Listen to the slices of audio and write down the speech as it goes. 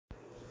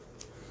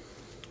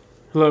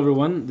Hello,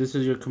 everyone. This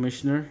is your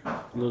commissioner,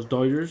 Los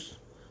Dodgers,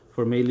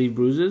 for May Leave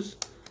Bruises.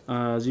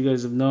 As you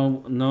guys have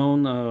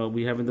known,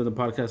 we haven't done the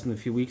podcast in a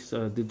few weeks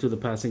due to the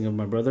passing of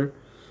my brother.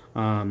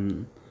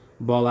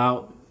 Ball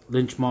Out,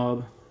 Lynch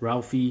Mob,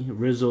 Ralphie,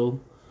 Rizzo.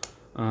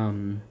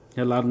 Had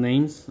a lot of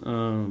names,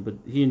 but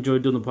he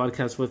enjoyed doing the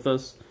podcast with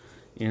us,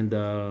 and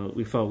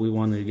we felt we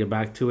wanted to get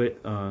back to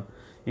it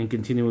and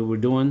continue what we're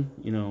doing.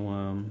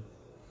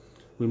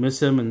 We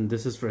miss him, and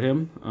this is for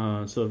him.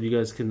 So if you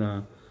guys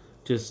can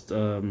just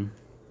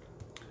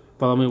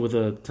follow me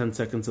with 10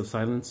 seconds of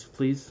silence,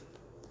 please.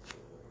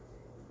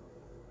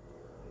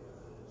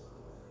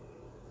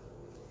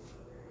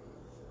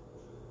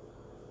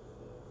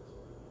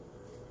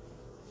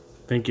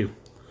 Thank you.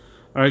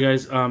 All right,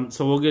 guys.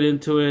 So we'll get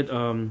into it.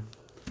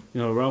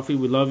 Ralphie,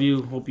 we love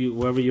you. Hope you,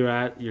 wherever you're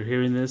at, you're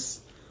hearing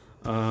this.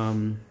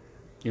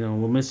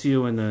 We'll miss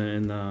you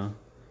and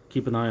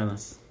keep an eye on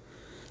us.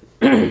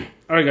 All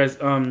right, guys.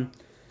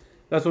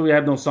 That's why we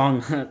had no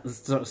song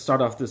to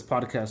start off this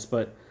podcast.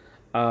 But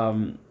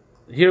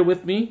here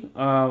with me,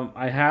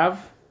 I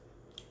have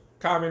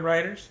Common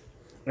Writers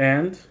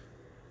and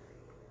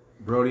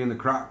Brody and the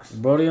Crocs.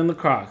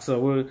 So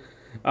we're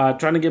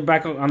trying to get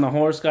back on the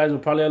horse, guys. We're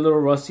probably a little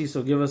rusty,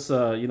 so give us,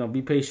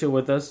 be patient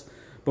with us.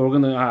 But we're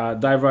gonna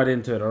dive right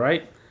into it. All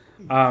right.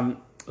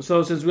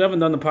 So since we haven't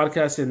done the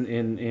podcast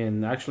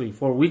in actually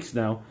 4 weeks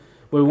now,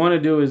 what we want to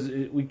do is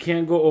we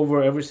can't go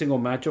over every single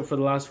matchup for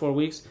the last 4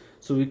 weeks.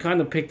 So we kind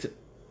of picked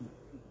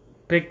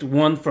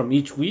one from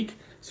each week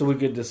so we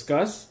could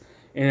discuss.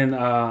 And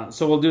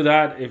so we'll do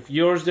that. If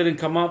yours didn't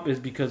come up, it's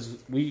because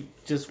we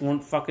just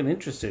weren't fucking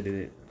interested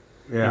in it.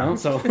 Yeah.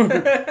 So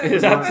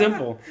it's that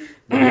simple.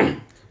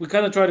 We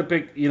kind of try to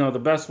pick, the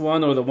best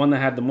one or the one that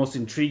had the most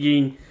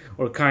intriguing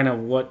or kind of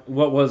what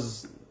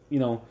was,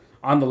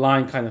 on the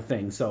line kind of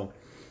thing. So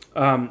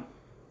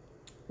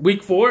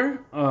week 4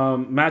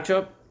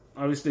 matchup,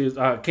 obviously,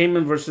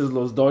 Cayman versus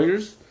Los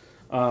Dodgers.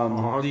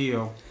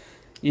 Audio.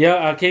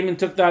 Yeah, Cayman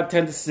took that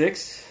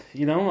 10-6.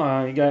 He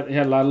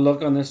had a lot of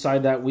luck on this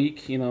side that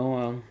week.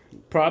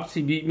 Props,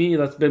 he beat me.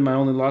 That's been my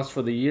only loss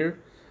for the year.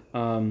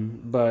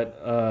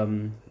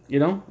 Cayman,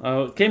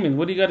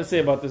 what do you got to say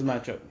about this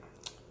matchup?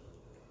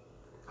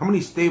 How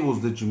many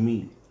stables did you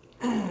meet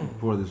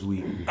for this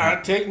week? I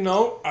take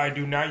note. I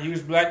do not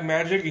use black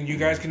magic, and you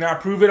guys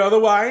cannot prove it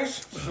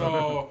otherwise.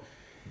 So,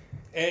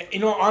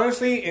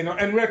 honestly, in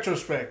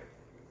retrospect,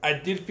 I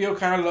did feel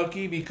kind of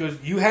lucky because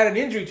you had an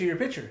injury to your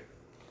pitcher.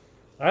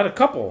 I had a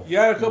couple. You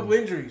had a couple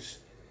injuries.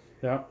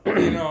 Yeah.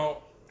 I'm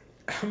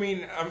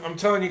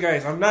telling you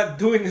guys, I'm not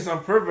doing this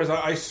on purpose.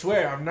 I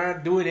swear, I'm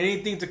not doing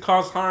anything to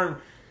cause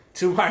harm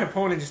to my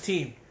opponent's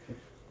team.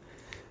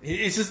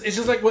 It's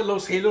just like what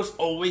Los Halos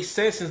always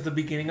says since the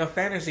beginning of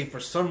fantasy. For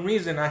some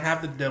reason, I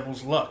have the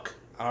devil's luck.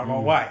 I don't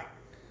know why.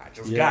 I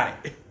just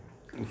got it.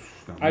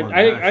 I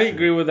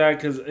agree with that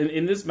because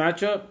in this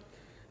matchup,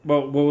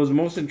 what was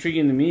most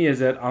intriguing to me is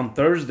that on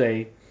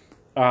Thursday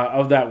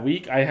of that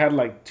week, I had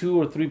like 2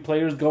 or 3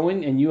 players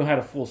going, and you had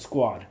a full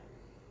squad.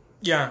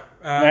 Yeah,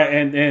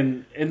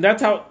 and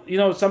that's how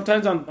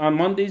sometimes on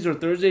Mondays or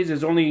Thursdays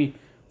there's only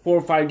 4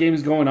 or 5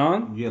 games going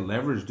on. You get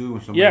leverage, dude.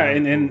 With somebody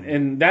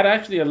and that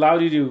actually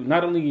allowed you to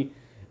not only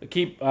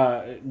keep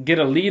get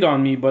a lead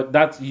on me, but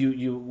that's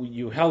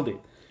you held it.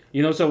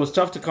 So it was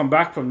tough to come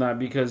back from that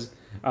because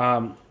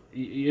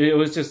it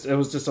was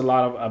just a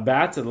lot of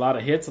bats, a lot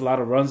of hits, a lot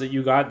of runs that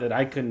you got that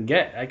I couldn't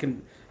get.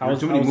 I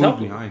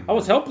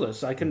was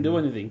helpless. I couldn't do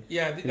anything.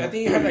 Yeah, I think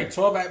you had like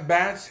 12 at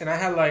bats, and I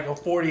had like a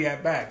 40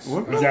 at bats.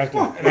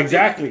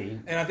 Exactly.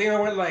 And I think I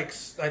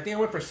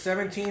went for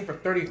 17 for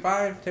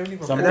 35, 17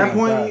 for 40. At that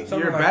point,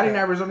 your like batting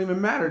average don't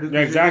even matter, dude.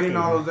 Exactly. You're getting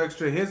all those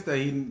extra hits that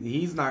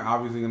he's not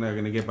obviously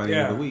going to get by the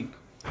end of the week.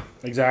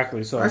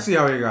 Exactly. So I see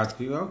how he got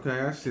to you. Okay,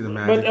 I see the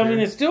magic. But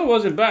it still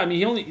wasn't bad. I mean,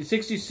 he only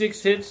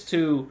 66 hits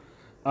to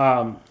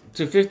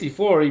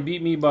 54. He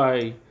beat me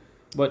by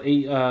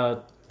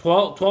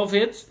 12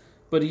 hits.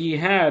 But he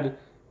had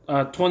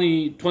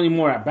 20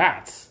 more at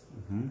bats.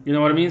 Mm-hmm. You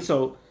know what I mean?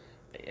 So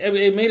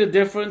it made a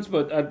difference.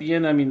 But at the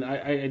end,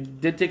 I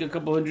did take a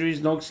couple injuries.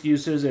 No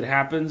excuses. It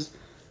happens.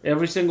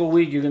 Every single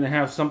week, you're going to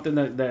have something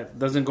that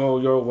doesn't go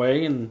your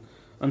way. And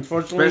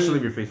unfortunately... Especially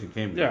if you're facing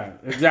Cayman. Yeah,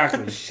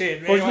 exactly.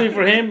 Shit, man. Fortunately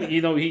for him,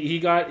 he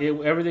got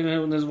everything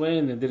in his way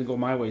and it didn't go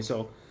my way.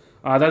 So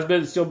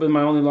that's still been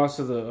my only loss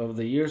of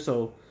the year.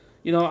 So...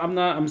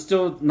 I'm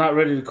still not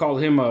ready to call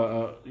him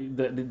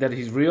that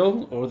he's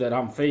real or that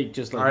I'm fake.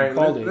 Just like you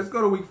called it. Let's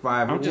go to week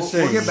 5. I'm just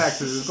saying. saying. We'll get back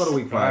to this. Let's go to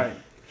week 5. All right.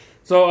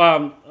 So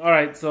all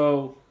right.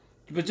 So,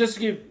 but just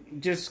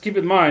keep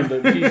in mind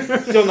that he's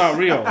still not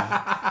real. All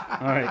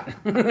right.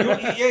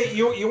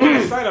 You want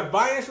to cite a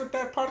bias with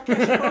that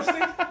podcast you're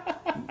posting?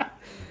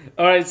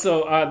 All right.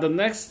 So the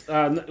next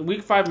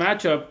week 5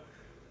 matchup,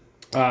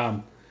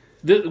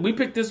 we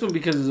picked this one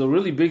because it's a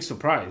really big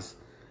surprise.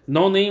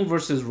 No Name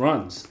versus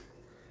Runs.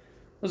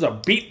 It was a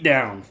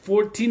beatdown,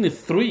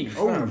 14-3.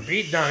 Oh,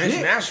 beatdown!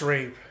 It's mass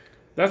rape.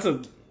 That's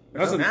an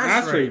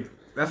ass rape.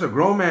 That's a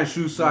grown man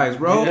shoe size,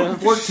 bro. Yeah.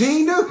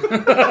 14,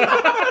 dude.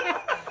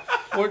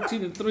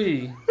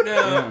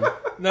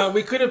 14-3. No,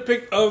 we could have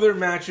picked other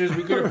matches.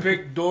 We could have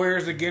picked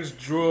Doyers against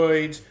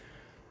Droids,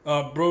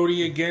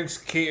 Brody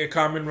against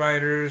Common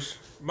Riders,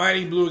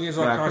 Mighty Blue against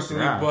All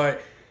Constantly.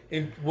 But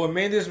what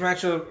made this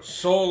matchup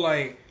so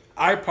like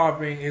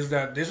eye-popping is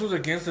that this was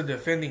against the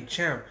defending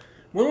champ.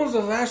 When was the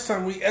last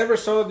time we ever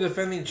saw the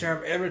defending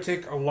champ ever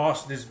take a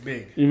loss this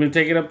big? You mean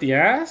take it up the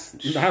ass?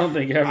 I don't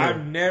think ever.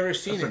 I've never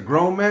seen It's it. a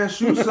grown man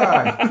shoe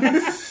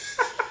size.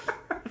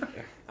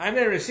 I've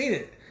never seen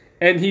it.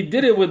 And he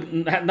did it with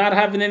not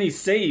having any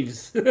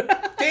saves.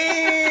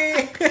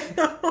 Damn.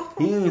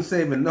 He ain't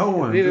saving no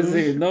one. He didn't dude.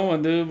 save no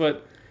one, dude.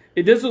 But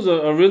this was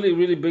a really,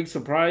 really big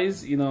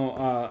surprise, you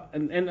know.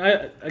 And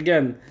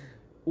again,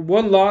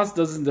 one loss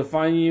doesn't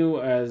define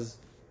you as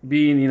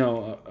being, you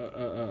know,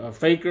 a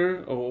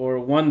faker, or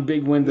one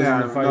big win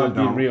doesn't define you as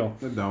being real.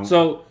 It don't.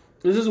 So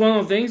this is one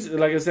of the things.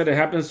 Like I said, it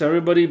happens to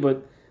everybody,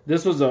 but there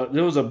was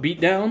a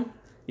beatdown,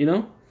 you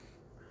know.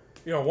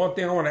 You know, one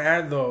thing I want to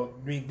add though,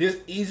 I mean, this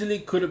easily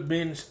could have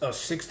been a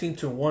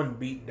 16-1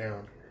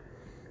 beatdown.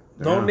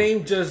 No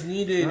Name just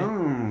needed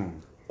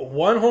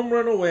one home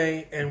run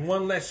away and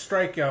one less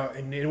strikeout,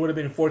 and it would have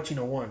been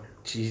 14-1.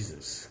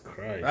 Jesus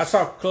Christ! That's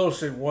how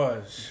close it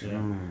was.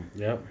 Yeah.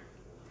 Yep.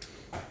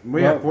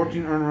 We had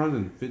 14 earned runs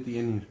and 50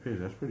 innings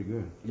pitched. That's pretty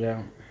good.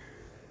 Yeah.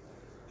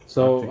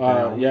 So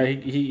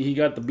he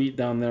got the beat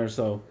down there.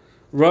 So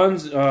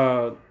runs, you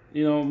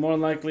know, more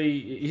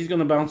likely he's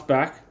gonna bounce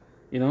back,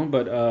 you know.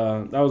 But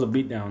that was a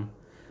beat down.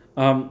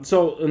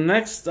 So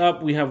next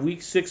up we have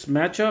Week 6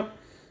 matchup.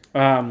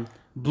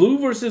 Blue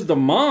versus the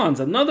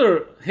Mons,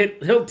 another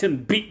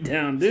Hilton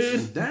beatdown,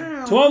 dude.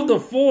 Damn.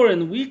 12-4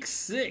 in Week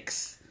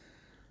 6.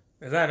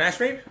 Is that an ash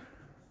rate?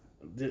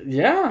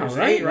 Yeah, It's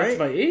right. 8, right? That's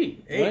by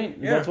 8, right?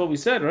 Yeah. That's what we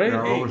said, right?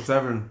 Yeah, Eight. over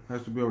 7.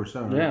 Has to be over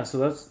 7. Yeah, so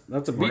that's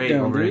a Or beatdown, 8,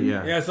 over 8, dude.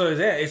 yeah. Yeah, so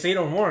it's 8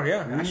 or more.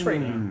 Yeah, ash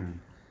rate.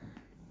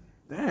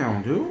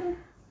 Damn, dude.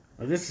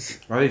 This is,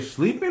 Are they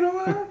sleeping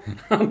over there?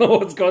 I don't know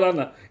what's going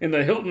on in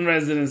the Hilton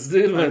residence,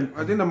 dude. But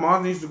I think the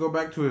Mons needs to go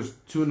back to his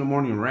 2 in the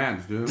morning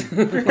rants, dude.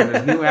 On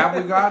his new app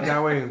we got,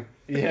 that way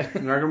yeah, I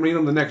can read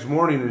them the next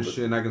morning and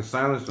shit, and I can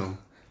silence them.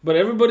 but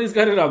everybody's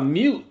got it on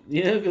mute,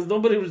 yeah, because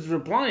nobody was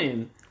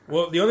replying.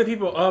 Well, the only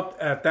people up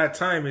at that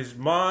time is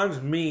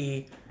Mons,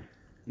 me.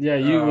 Yeah,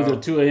 you with the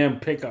 2 a.m.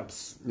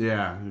 pickups.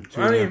 Yeah.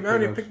 I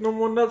didn't pick no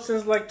one up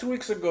since like 2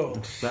 weeks ago.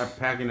 Start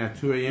packing at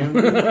 2 a.m.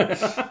 dude.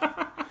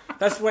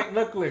 That's White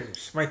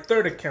Knucklers, my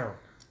third account.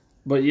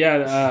 But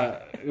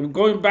yeah,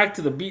 going back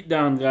to the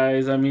beatdown,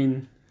 guys. I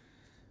mean,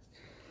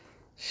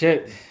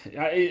 shit.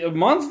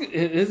 Mons,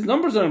 his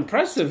numbers are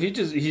impressive.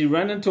 He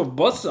ran into a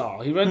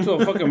buzzsaw. He ran into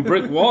a fucking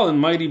brick wall in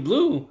Mighty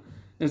Blue.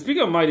 And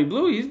speaking of Mighty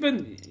Blue, he's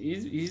been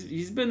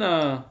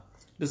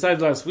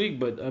besides last week,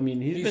 but I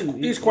mean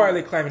He's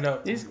quietly climbing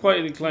up. He's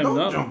quietly climbing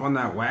Don't up. jump on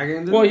that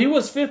wagon, dude. Well, he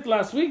was 5th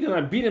last week, and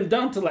I beat him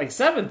down to like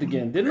 7th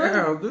again, didn't I?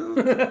 Hell, dude.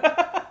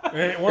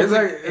 It's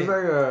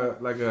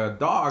like a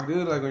dog,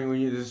 dude. Like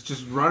when you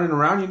just running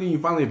around you, then you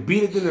finally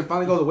beat it, then it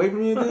finally goes away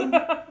from you, dude.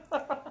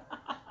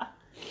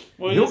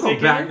 He'll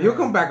come back. He'll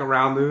come back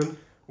around, dude.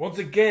 Once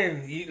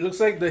again, it looks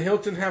like the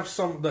Hiltons have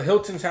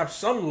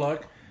some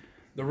luck.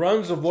 The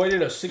Runs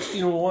avoided a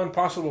 16-1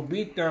 possible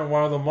beatdown,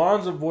 while the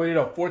Mons avoided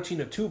a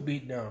 14-2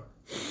 beatdown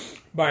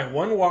by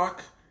 1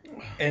 walk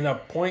and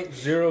a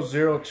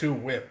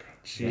 .002 whip.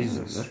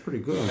 Jesus, That's pretty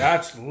good.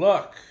 That's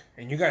luck,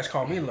 and you guys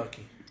call me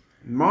lucky.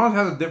 Mons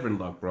has a different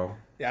luck, bro.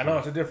 Yeah, I know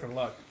it's a different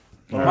luck.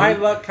 But my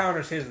luck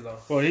counters his though.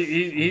 well,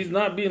 he's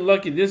not being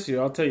lucky this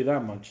year. I'll tell you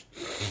that much.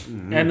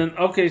 Mm-hmm. And then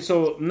okay,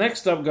 so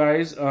next up,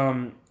 guys,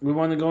 we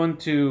want to go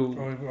into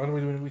What are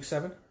we doing in week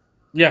 7?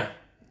 yeah.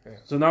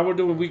 So now we're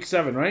doing Week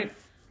 7, right?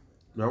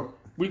 Yep.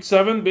 Week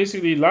 7,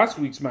 basically last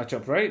week's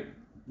matchup, right?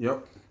 Yet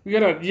We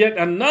got yet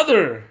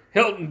another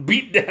Hilton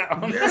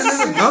beatdown.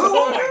 another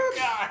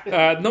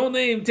one. No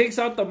Name takes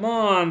out the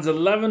Mons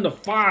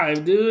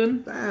 11-5,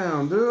 dude.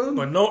 Damn, dude.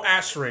 But no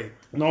ass rate.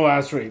 No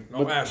ass rate.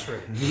 No ass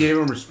rate. He gave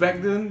him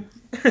respect, dude.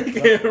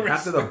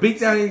 After the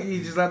beatdown,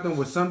 he just left him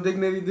with some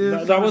dignity,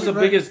 dude. That was the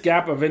biggest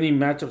gap of any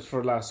matchups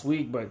for last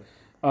week. But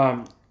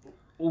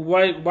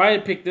why I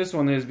picked this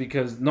one is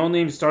because No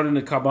Name's starting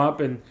to come up,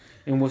 and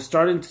we're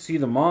starting to see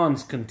the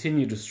Mons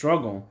continue to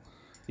struggle.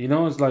 You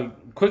know, it's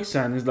like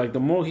quicksand. It's like the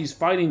more he's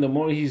fighting, the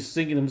more he's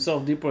sinking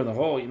himself deeper in the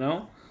hole, you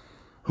know?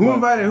 Who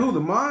invited who? The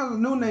Mons?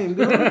 New name,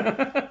 dude.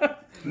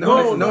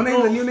 No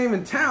name, the new name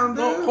in town, dude.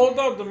 No, hold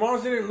up. The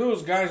Mons didn't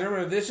lose, guys.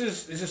 Remember, this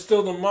is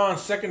still the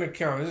Mons' second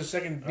account. This is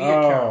second B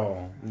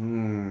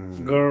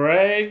account.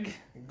 Greg.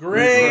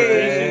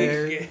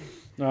 Greg.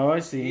 Oh, I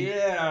see.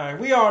 Yeah,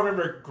 we all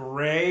remember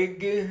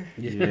Greg.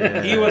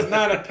 Yeah. He was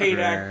not a paid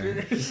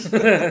Greg.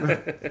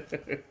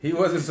 actor. He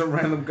wasn't some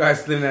random guy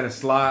sitting at a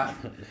slot,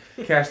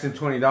 cashed in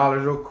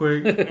 $20 real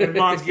quick. And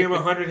Mons gave him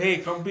 100. Hey,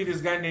 come beat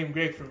this guy named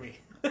Greg for me.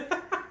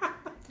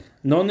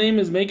 No Name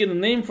is making a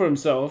name for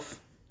himself.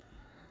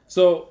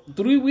 So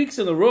 3 weeks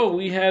in a row,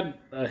 we had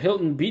a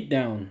Hilton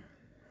beatdown.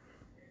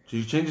 Did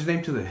you change his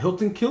name to the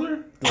Hilton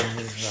Killer?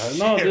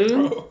 No,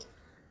 dude. Bro.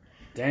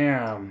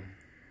 Damn.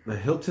 The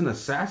Hilton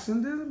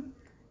Assassin, dude?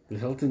 The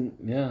Hilton,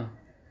 yeah.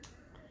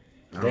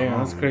 Damn,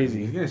 that's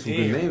crazy. He's getting some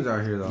good names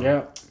out here, though.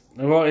 Yeah.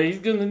 Well, he's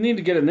going to need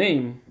to get a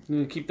name. He's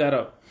going to keep that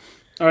up.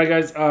 All right,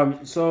 guys.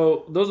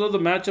 So those are the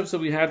matchups that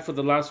we had for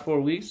the last 4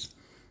 weeks.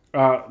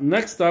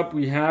 Next up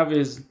we have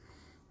is,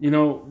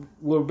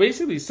 we're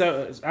basically,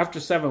 after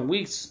 7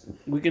 weeks,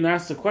 we can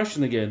ask the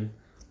question again.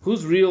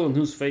 Who's real and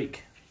who's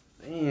fake?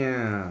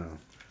 Damn.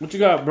 What you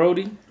got,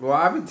 Brody? Well,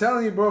 I've been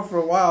telling you, bro, for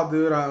a while,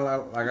 dude.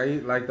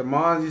 Like the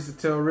Mons used to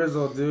tell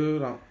Rizzo,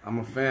 dude. I'm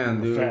a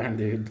fan, dude.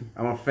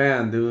 I'm a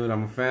fan, dude.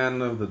 I'm a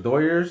fan of the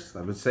Doyers.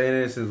 I've been saying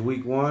it since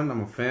week 1.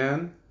 I'm a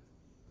fan.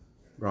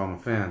 Bro, I'm a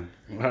fan.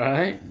 All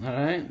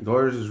right.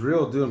 Doyers is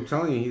real, dude. I'm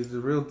telling you, he's the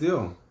real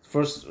deal.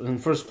 First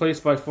place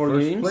by 4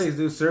 games. First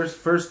place, dude.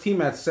 First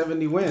team at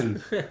 70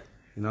 wins. You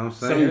know what I'm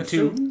saying?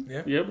 72.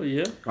 Yeah.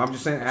 Yeah. I'm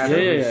just saying.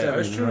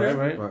 That's true. All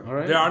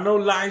right. There are no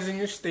lies in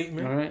your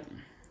statement. All right.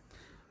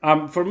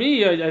 For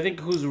me, I think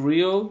who's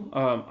real.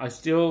 I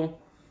still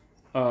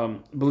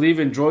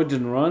believe in droids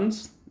and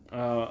runs,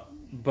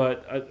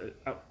 but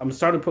I'm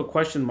starting to put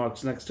question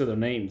marks next to their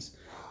names,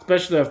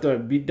 especially after I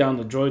beat down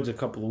the droids a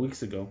couple of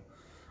weeks ago,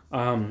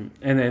 and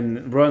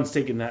then runs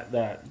taking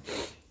that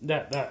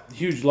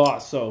huge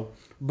loss. So,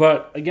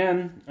 but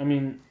again, I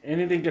mean,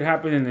 anything could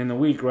happen in a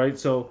week, right?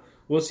 So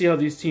we'll see how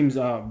these teams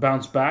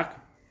bounce back.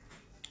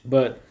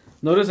 But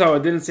notice how I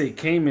didn't say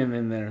Cayman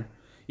in there,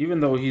 even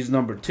though he's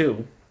number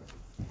 2.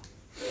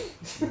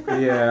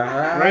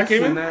 Yeah, right,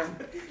 seen that.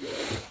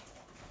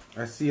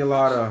 I see a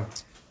lot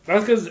of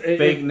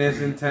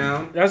fakeness in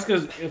town. That's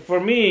because for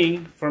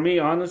me,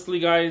 honestly,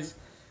 guys,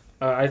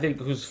 I think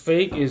who's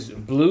fake is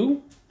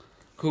Blue,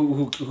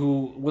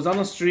 who was on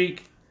a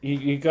streak.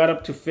 He got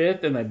up to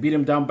 5th, and I beat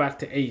him down back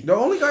to 8th. The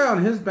only guy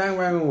on his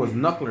bandwagon was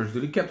Knucklers,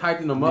 dude. He kept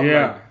hyping him up.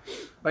 Yeah.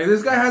 Like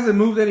this guy hasn't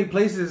moved any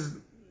places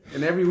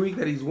in every week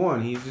that he's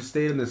won. He's just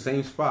stayed in the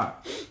same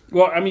spot.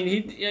 Well, I mean,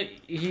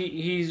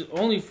 he's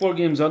only 4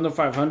 games under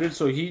 500,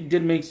 so he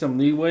did make some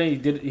leeway.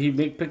 He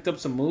picked up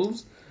some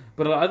moves,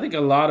 but I think a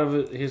lot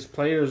of his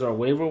players are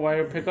waiver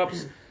wire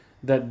pickups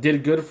that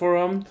did good for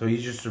him. So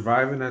he's just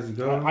surviving as he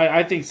goes?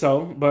 I think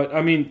so, but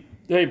I mean,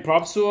 hey,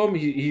 props to him.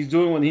 He's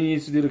doing what he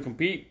needs to do to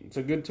compete. It's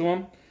a good to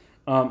him.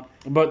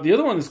 But the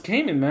other one is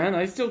Cayman, man.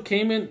 I still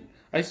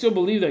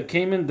believe that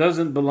Cayman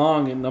doesn't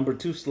belong in number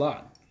 2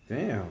 slot.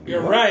 Damn.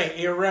 You're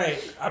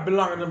right. I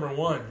belong at number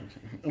 1.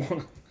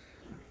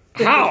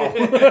 How?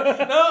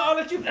 No, I'll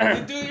let you do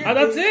your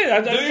that's it.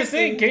 I'm just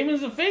saying,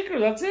 Cayman's a faker.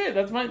 That's it.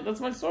 That's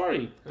my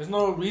story. There's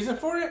no reason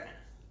for it?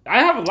 I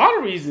have a lot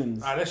of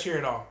reasons. All right, let's hear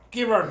it all.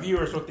 Give our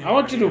viewers what they want. I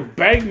want you to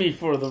beg me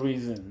for the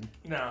reason.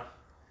 No.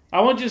 I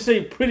want you to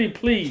say pretty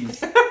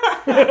please. No.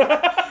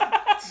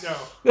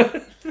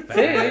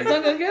 Hey, he's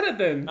not going to get it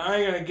then. I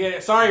ain't going to get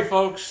it. Sorry,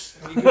 folks.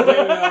 You can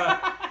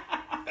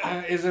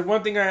blame, is it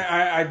one thing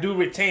I do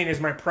retain is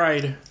my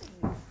pride.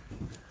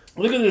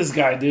 Look at this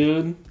guy,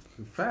 dude.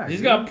 Fact,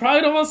 He's got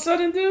pride all of a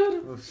sudden,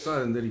 dude. All of a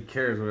sudden that he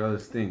cares what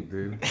others think,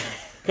 dude.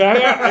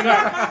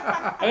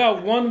 I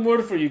got one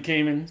word for you,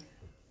 Cayman.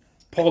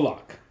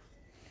 Pollock.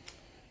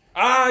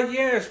 Ah,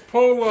 yes,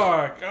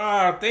 Pollock.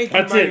 Ah, thank you.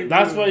 That's it.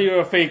 That's why you're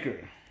a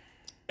faker.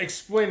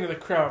 Explain to the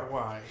crowd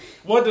why.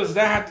 What does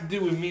that have to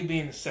do with me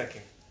being the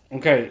second?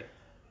 Okay.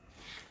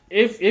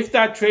 If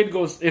that trade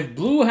goes... If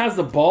Blue has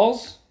the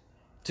balls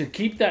to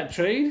keep that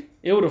trade,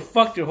 it would have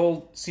fucked your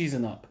whole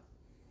season up.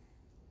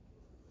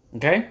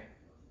 Okay?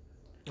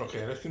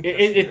 Okay, let's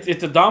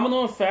it's a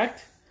domino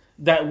effect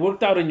that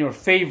worked out in your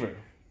favor.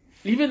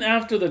 Even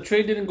after the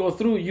trade didn't go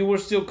through, you were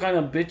still kind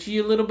of bitchy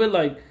a little bit,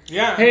 like,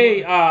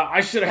 hey,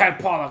 I should have had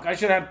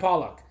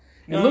Pollock.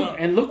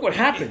 And look what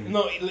happened.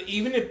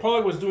 Even if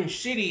Pollock was doing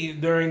shitty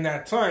during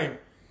that time,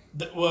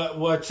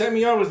 what set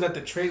me off was that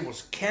the trade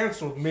was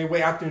canceled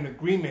midway after an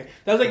agreement.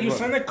 That was like you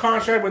signed a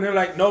contract when they're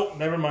like, nope,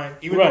 never mind.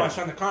 Even though I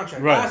signed the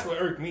contract. Right. That's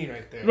what irked me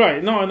right there.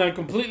 Right, no, and I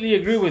completely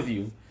agree with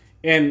you.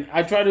 And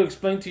I try to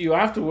explain to you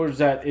afterwards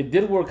that it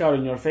did work out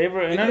in your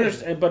favor,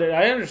 and but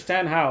I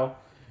understand how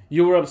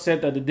you were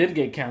upset that it did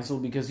get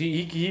canceled because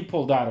he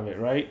pulled out of it,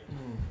 right?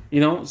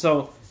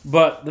 So,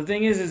 but the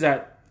thing is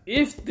that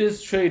if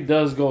this trade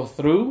does go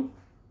through,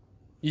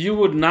 you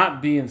would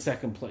not be in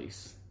second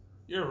place.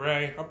 You're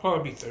right. I'll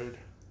probably be third.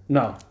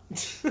 No.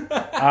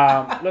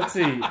 Let's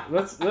see.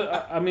 Let's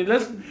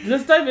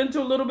dive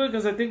into a little bit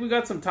because I think we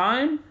got some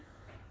time.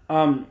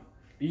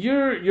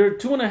 You're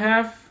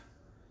 2.5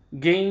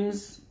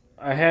 games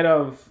ahead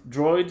of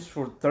droids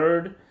for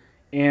third,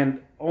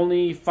 and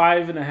only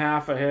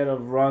 5.5 ahead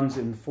of runs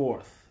in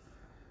fourth.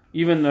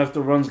 Even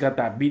after runs got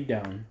that beat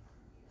down.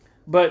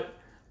 But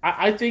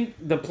I think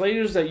the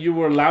players that you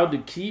were allowed to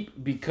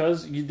keep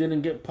because you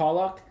didn't get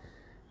Pollock,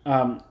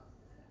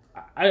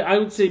 I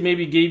would say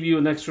maybe gave you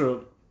an extra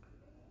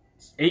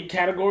 8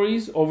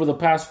 categories over the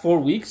past 4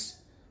 weeks.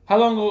 How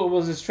long ago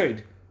was this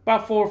trade?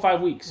 About 4 or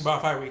 5 weeks.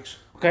 About 5 weeks.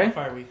 Okay.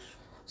 About 5 weeks.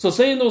 So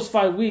say in those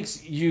 5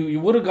 weeks, you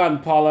would have gotten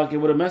Pollock, it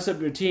would have messed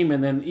up your team,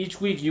 and then each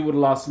week you would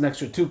have lost an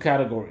extra 2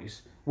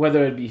 categories.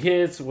 Whether it be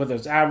hits, whether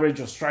it's average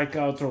or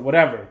strikeouts or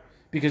whatever.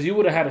 Because you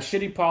would have had a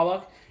shitty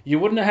Pollock, you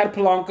wouldn't have had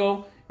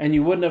Polanco, and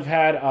you wouldn't have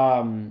had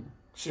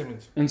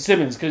Simmons. And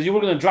Simmons, because you were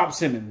going to drop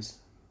Simmons.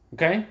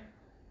 Okay,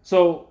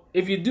 so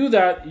if you do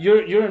that, you're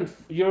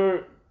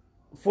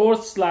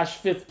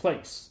 4th/5th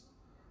place.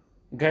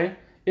 Okay,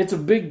 it's a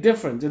big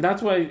difference, and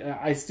that's why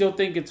I still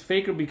think it's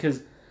Faker,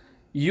 because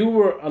you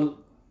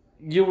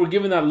were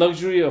given that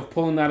luxury of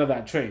pulling out of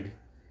that trade,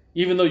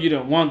 even though you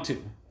didn't want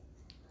to.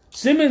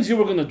 Simmons, you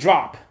were going to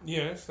drop.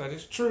 Yes, that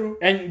is true.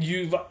 And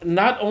you've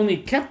not only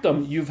kept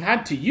him, you've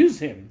had to use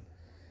him.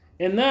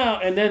 And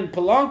then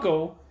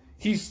Polanco,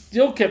 he's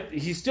still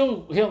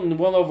hitting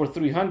well over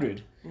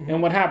 300. Mm-hmm.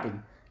 And what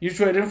happened? You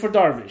traded him for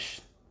Darvish.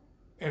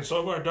 And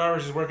so far,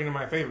 Darvish is working in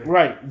my favor.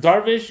 Right.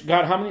 Darvish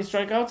got how many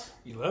strikeouts?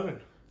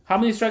 11. How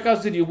many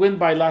strikeouts did you win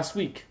by last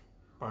week?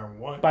 By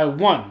 1. By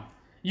 1.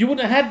 You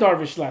wouldn't have had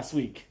Darvish last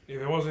week.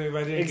 If I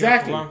didn't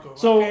exactly. get Polanco.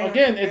 So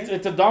again,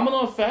 it's a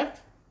domino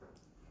effect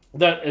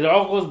that it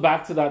all goes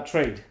back to that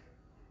trade.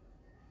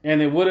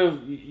 And it would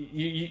have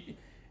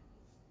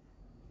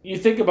you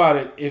think about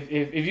it,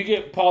 if you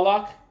get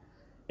Pollock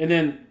and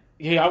then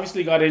he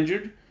obviously got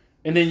injured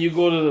and then you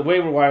go to the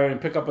waiver wire and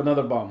pick up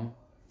another bum.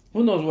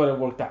 Who knows what it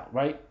worked out,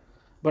 right?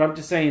 But I'm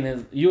just saying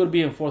is you would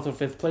be in 4th or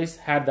 5th place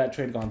had that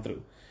trade gone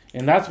through.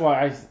 And that's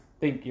why I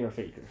think you're a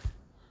faker.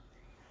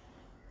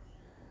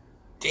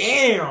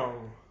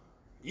 Damn.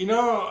 You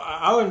know,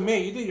 I'll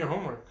admit, you did your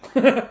homework.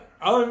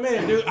 I'll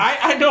admit it, dude.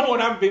 I know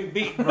when I'm being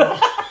beat, bro.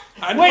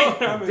 I know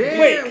when I'm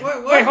being beat.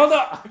 Wait, hold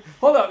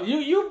up.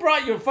 You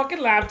brought your fucking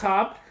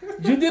laptop.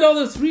 You did all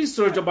this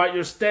research about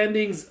your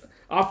standings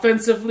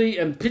offensively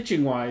and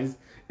pitching-wise,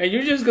 and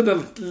you're just going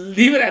to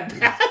leave it at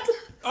that?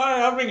 All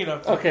right, I'll bring it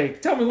up. Okay,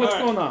 tell me what's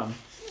going on.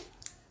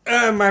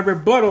 My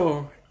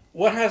rebuttal,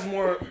 what has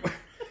more...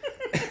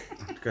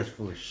 Guy's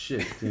full of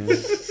shit, dude.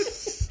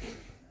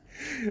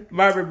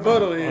 My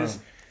rebuttal is...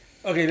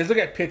 Okay, let's look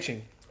at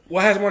pitching.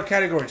 What has more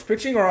categories,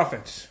 pitching or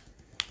offense?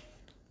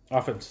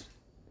 Offense.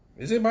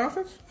 Is it my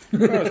offense?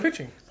 No, it's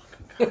pitching.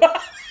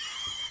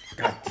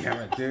 God damn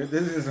it, dude.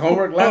 This is his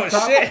homework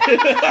laptop? Oh, shit.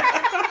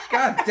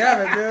 God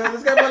damn it, dude.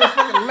 This guy brought a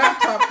fucking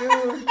laptop,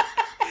 dude.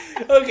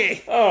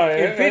 Okay. All right.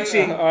 In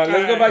pitching.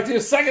 Let's go back to your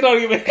second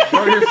argument.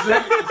 Go to your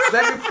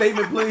second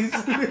statement, please.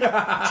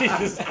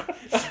 Jesus.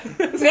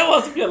 This guy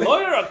wants to be a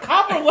lawyer, a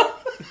cop, or what?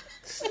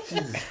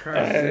 Jesus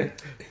Christ.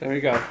 There we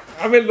go.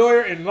 I'm a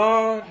lawyer in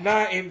law,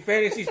 not in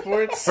fantasy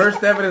sports.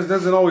 First evidence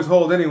doesn't always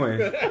hold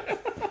anyway.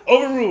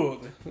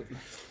 Overruled.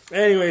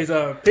 Anyways,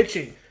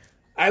 pitching.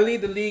 I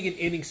lead the league in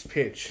innings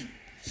pitched.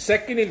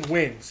 Second in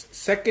wins.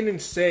 Second in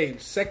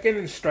saves. Second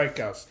in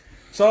strikeouts.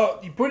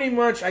 So, pretty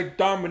much, I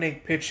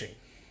dominate pitching.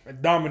 I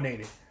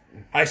dominated.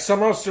 I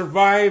somehow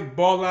survived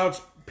ball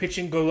outs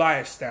pitching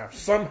Goliath staff.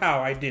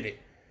 Somehow I did it.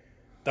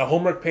 The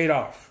homework paid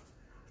off.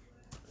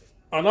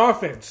 On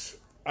offense,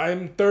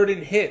 I'm third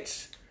in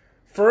hits.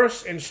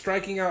 First in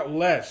striking out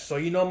less. So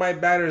you know my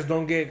batters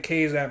don't get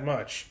Ks that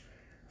much.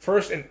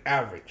 First in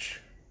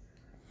average.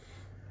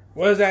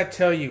 What does that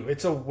tell you?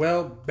 It's a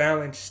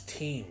well-balanced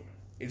team.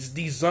 It's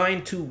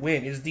designed to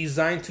win. It's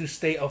designed to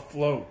stay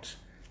afloat,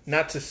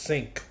 not to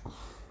sink.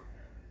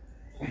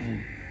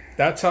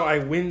 That's how I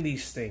win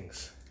these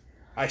things.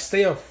 I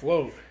stay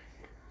afloat.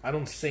 I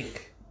don't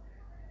sink.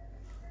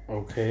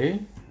 Okay.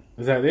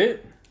 Is that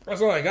it?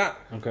 That's all I got.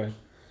 Okay.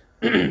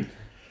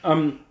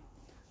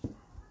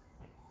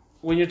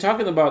 When you're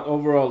talking about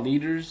overall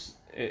leaders,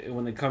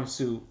 when it comes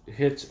to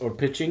hits or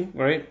pitching,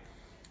 right?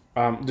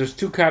 There's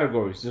 2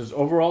 categories. There's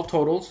overall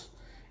totals,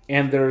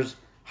 and there's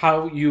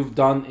how you've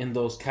done in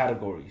those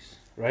categories,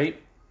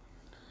 right?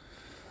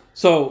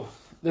 So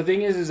the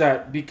thing is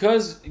that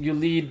because you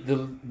lead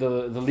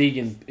the league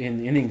in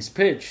innings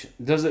pitch,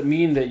 doesn't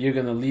mean that you're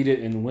going to lead it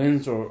in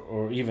wins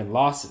or even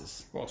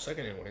losses. Well,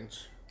 second in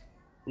wins.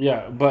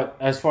 Yeah, but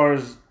as far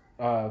as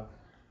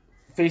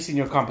facing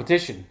your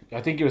competition,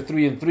 I think you're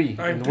 3-3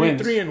 I'm in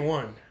wins.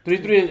 3-1.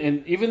 3-3,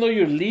 and even though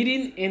you're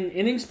leading in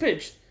innings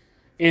pitched,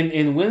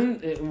 in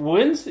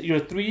wins you're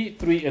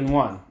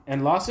 3-1,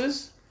 and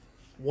losses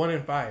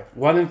 1-5.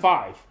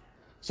 1-5.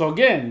 So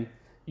again,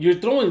 you're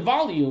throwing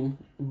volume,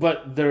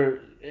 but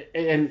they're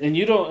and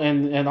you don't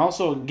and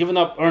also giving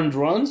up earned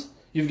runs.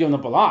 You've given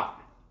up a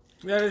lot.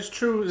 That is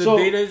true. The So,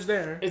 data is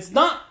there. It's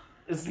not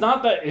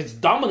that it's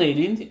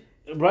dominating.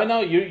 Right now,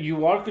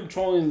 you are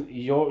controlling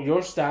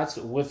your stats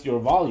with your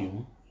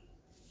volume.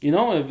 You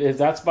know, if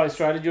that's by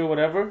strategy or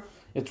whatever,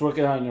 it's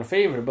working out in your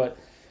favor. But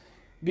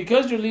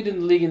because you're leading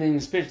the league in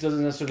innings pitched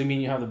doesn't necessarily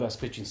mean you have the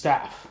best pitching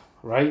staff,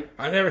 right?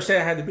 I never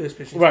said I had the best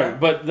pitching Right, staff.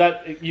 but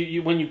that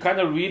you when you kind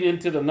of read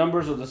into the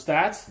numbers of the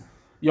stats,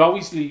 you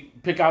obviously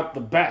pick out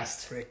the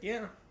best, Frick,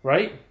 yeah.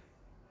 right?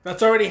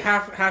 That's already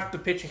half the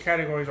pitching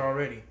categories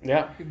already.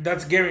 Yeah.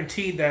 That's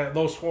guaranteed that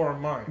those 4 are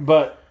mine.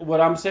 But what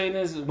I'm saying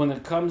is, when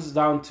it comes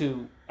down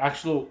to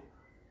actual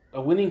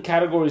winning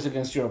categories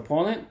against your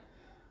opponent,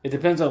 it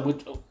depends on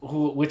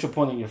which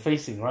opponent you're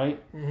facing, right?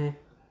 Mm-hmm.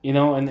 You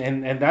know,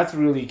 and that's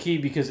really key,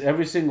 because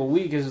every single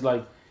week is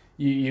like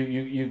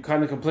you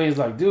kind of complain, it's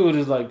like, dude,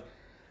 it's like,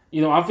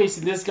 you know, I'm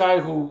facing this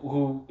guy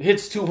who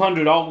hits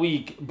 200 all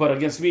week, but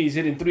against me he's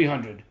hitting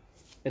 300.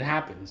 It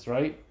happens,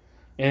 right?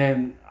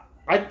 And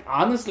I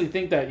honestly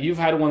think that you've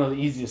had one of the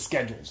easiest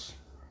schedules.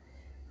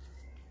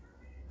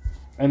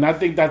 And I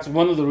think that's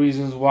one of the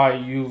reasons why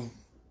you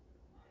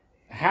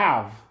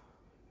have,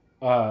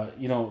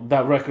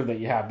 that record that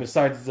you have,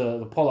 besides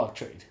the Pollock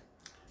trade.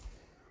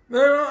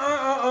 No,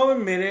 I'll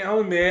admit it.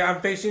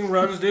 I'm facing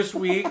runs this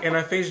week, and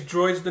I face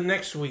droids the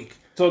next week.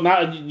 So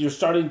now you're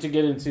starting to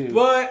get into...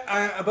 But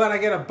I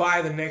get a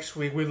bye the next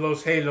week with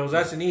Los Halos.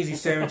 That's an easy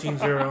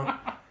 17-0.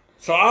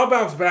 So I'll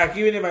bounce back,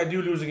 even if I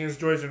do lose against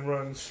droids and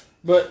runs.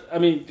 But, I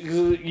mean,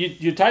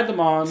 you tied the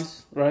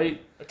Mons,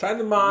 right? I tied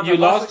the Mons. You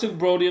lost to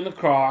Brody and the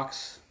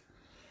Crocs.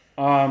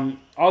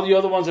 All the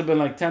other ones have been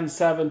like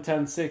 10-7,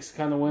 10-6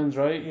 kind of wins,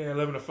 right? Yeah,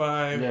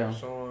 11-5, yeah. and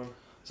so on.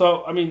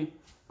 So, I mean,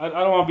 I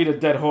don't want to beat a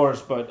dead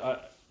horse,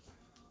 but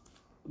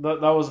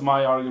that was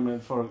my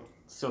argument for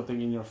still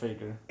thinking you're a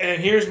faker. And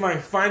here's my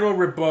final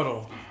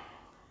rebuttal.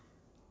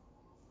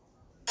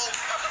 I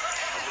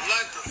would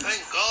like to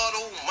thank God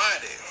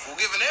Almighty for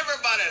giving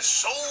everybody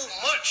so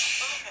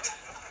much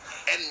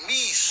and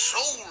me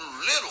so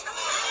little.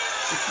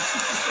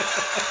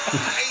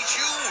 I hate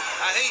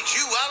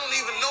you. I don't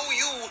even know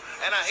you,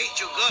 and I hate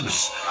your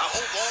guts. I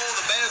hope all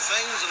the bad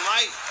things in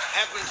life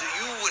happen to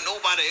you and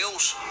nobody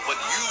else but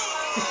you.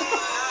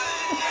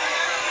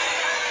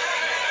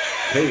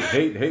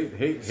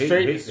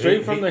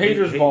 Straight from the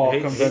Haters Ball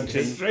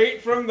convention.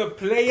 Straight from the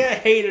Player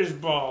Haters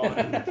Ball.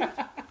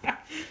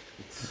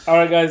 All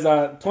right, guys.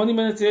 20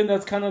 minutes in.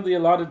 That's kind of the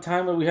allotted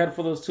time that we had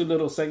for those two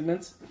little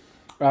segments.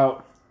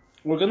 We're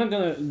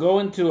gonna go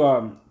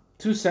into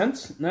 2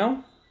 cents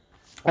now.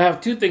 I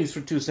have 2 things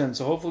for 2 cents,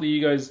 so hopefully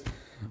you guys,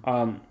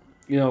 can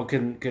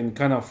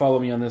kind of follow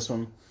me on this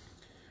one.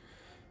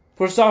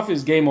 First off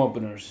is game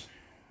openers.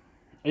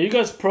 Are you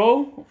guys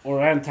pro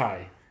or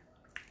anti?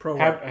 Pro.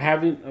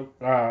 Having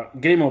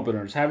game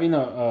openers, having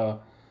a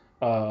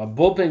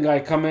bullpen guy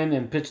come in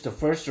and pitch the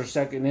first or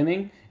second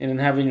inning, and then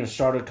having your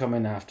starter come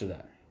in after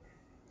that.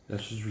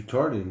 That's just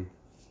retarded.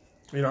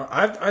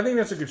 I think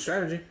that's a good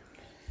strategy.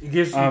 It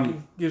gives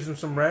them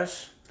some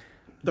rest.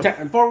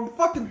 For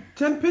fucking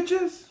 10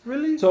 pitches?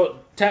 Really? So,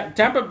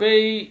 Tampa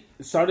Bay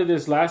started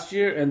this last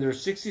year, and they're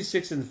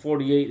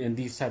 66-48 in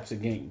these types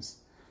of games.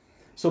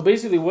 So,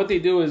 basically, what they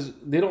do is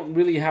they don't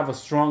really have a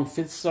strong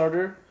fifth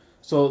starter.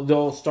 So,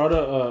 they'll start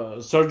a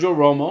Sergio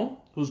Romo,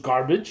 who's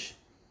garbage.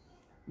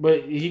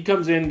 But he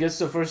comes in, gets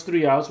the first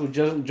 3 outs, which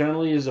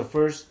generally is the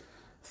first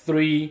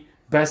 3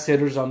 best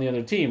hitters on the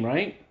other team,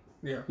 right?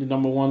 Yeah. The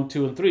number 1,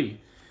 2, and 3.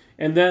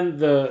 And then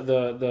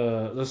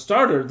the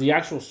starter, the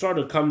actual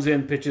starter, comes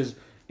in, pitches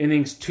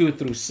innings 2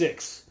 through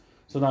 6.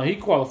 So now he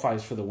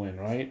qualifies for the win,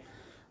 right?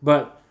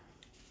 But,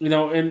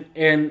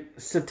 and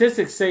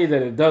statistics say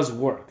that it does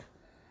work.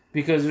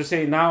 Because they're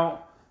saying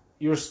now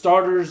your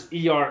starter's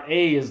ERA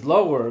is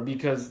lower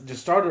because the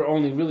starter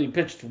only really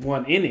pitched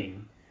 1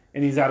 inning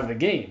and he's out of the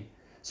game.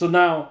 So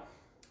now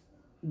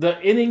the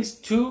innings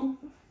 2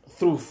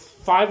 through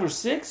 5 or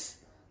 6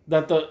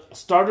 that the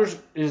starter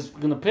is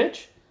going to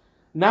pitch,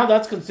 now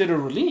that's considered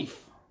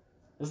relief.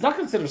 It's not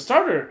considered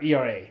starter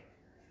ERA.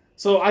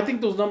 So I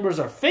think those numbers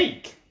are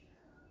fake.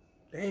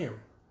 Damn.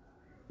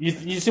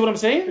 You see what I'm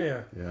saying?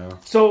 Yeah.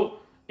 So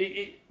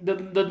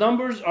the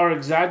numbers are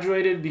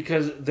exaggerated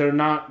because they're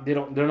not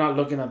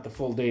looking at the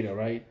full data,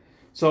 right?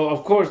 So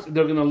of course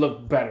they're gonna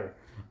look better.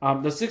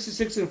 The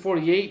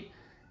 66-48,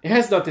 it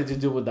has nothing to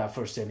do with that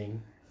first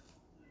inning.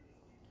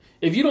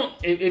 If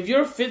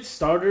your fifth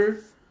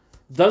starter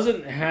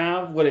doesn't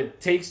have what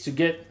it takes to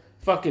get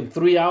fucking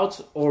 3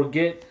 outs or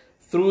get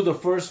through the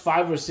first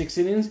 5 or 6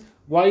 innings,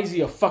 why is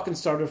he a fucking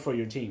starter for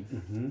your team?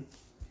 Mm-hmm.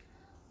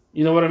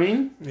 You know what I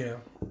mean? Yeah.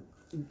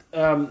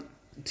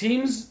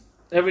 Teams,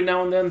 every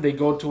now and then, they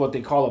go to what they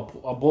call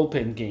a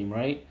bullpen game,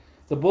 right?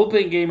 The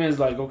bullpen game is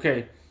like,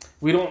 okay,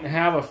 we don't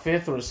have a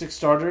 5th or a 6th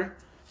starter,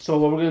 so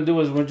what we're going to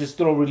do is we'll just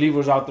throw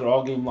relievers out there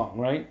all game long,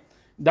 right?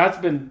 That's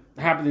been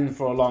happening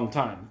for a long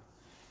time.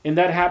 And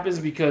that happens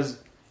because,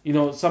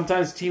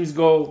 sometimes teams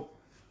go,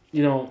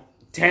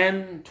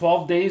 10,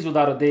 12 days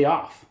without a day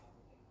off,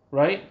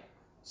 right?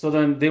 So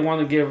then they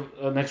want to give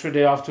an extra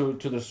day off to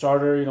the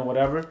starter,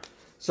 whatever.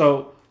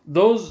 So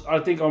those, I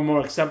think, are more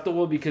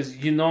acceptable because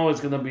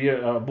it's going to be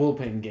a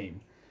bullpen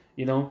game,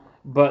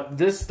 But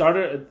this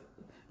starter,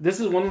 this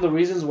is one of the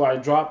reasons why I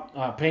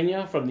dropped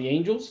Pena from the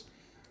Angels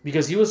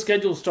because he was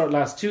scheduled to start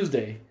last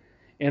Tuesday.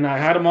 And I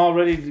had him all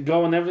ready to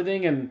go and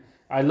everything. And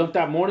I looked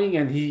that morning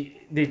and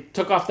they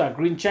took off that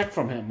green check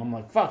from him. I'm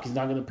like, fuck, he's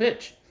not going to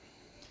pitch.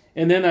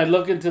 And then I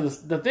look into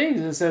the things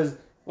and it says,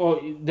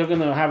 they're going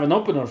to have an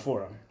opener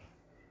for him.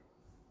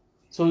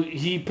 So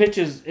he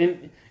pitches,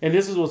 and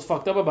this is what's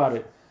fucked up about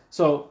it.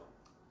 So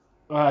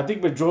I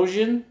think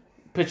Bedrosian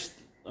pitched.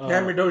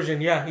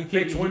 Bedrosian, yeah. He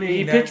pitched 1 inning.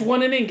 He pitched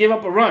 1 inning, gave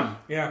up a run.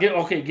 Yeah.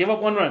 Gave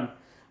up 1 run.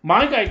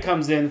 My guy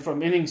comes in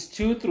from innings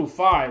 2 through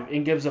 5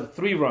 and gives up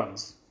 3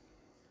 runs.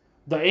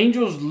 The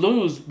Angels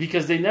lose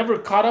because they never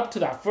caught up to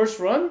that first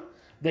run.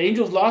 The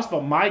Angels lost,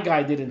 but my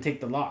guy didn't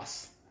take the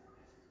loss.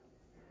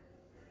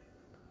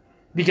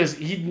 Because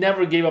he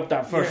never gave up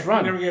that first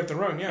run. He never gave up the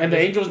run, yeah. And the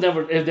Angels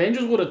never... If the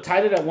Angels would have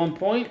tied it at one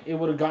point, it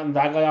would have gotten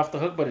that guy off the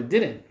hook, but it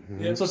didn't.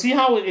 Mm-hmm. So see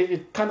how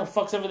it kind of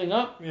fucks everything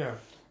up? Yeah.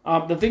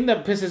 The thing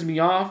that pisses me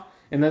off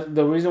And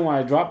the reason why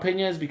I dropped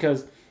Pena is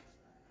because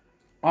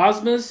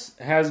Osmus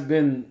has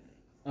been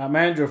a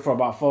manager for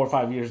about 4 or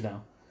 5 years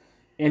now.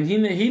 And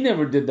he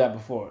never did that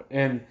before.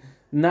 And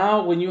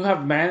now when you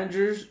have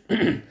managers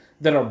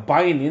that are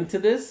buying into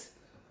this,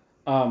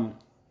 they're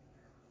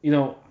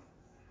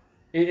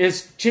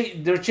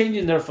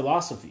changing their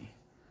philosophy.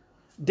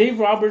 Dave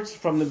Roberts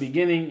from the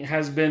beginning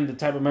has been the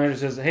type of manager that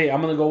says, hey,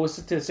 I'm going to go with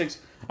statistics.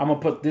 I'm going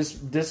to put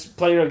this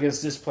player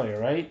against this player,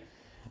 right?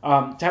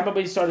 Tampa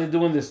Bay started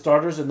doing the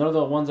starters, and they're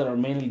the ones that are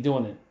mainly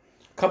doing it.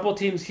 A couple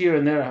teams here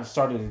and there have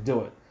started to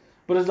do it.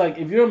 But it's like,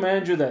 if you're a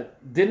manager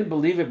that didn't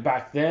believe it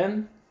back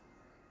then,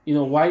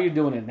 why are you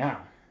doing it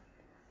now?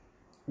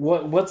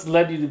 What's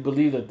led you to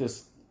believe that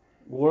this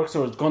works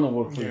or it's going to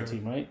work for your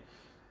team, right?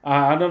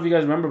 I don't know if you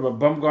guys remember, but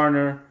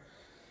Bumgarner,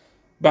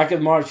 back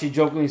in March, he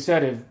jokingly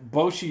said, if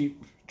Bochy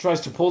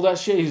tries to pull that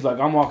shit, he's like,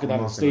 I'm walking out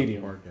of the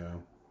stadium.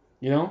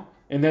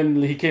 And then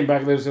he came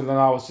back later and said, no,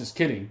 I was just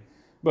kidding.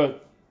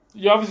 But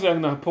you're obviously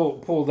not going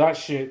to pull that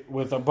shit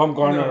with a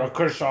Bumgarner or a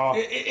Kershaw.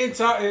 It's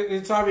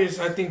obvious.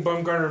 I think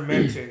Bumgarner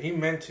meant it. He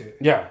meant it.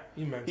 Yeah.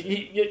 He meant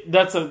it.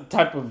 That's a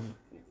type of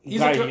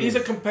He's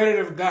a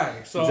competitive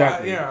guy. So,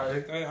 exactly.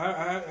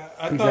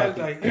 I thought,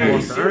 like... He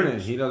wants to earn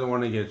it. He doesn't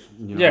want to get,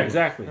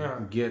 exactly.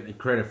 Get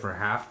credit for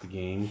half the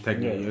game.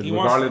 Technically, He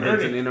regardless if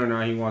it's an in or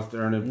not, he wants to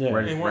earn it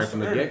right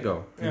from the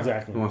get-go.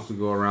 Exactly. He wants to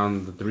go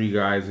around the 3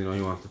 guys, he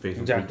wants to face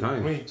them 3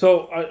 times.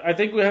 So, I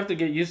think we have to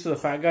get used to the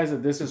fact, guys,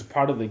 that this is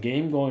part of the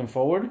game going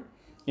forward.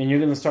 And you're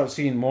going to start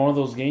seeing more of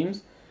those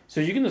games.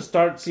 So, you're going to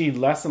start seeing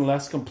less and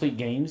less complete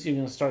games. You're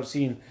going to start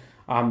seeing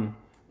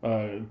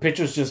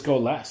pitchers just go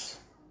less.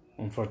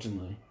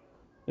 Unfortunately,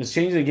 it's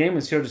changing the game.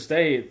 It's here to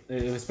stay,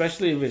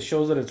 especially if it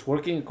shows that it's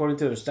working according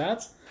to their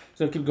stats.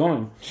 So keep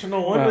going. So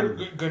no wonder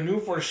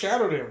Ganu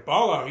foreshadowed it.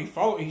 Ball out.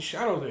 He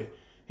shadowed it.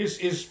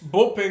 His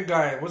bullpen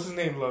guy. What's his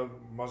name?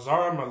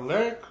 Mazara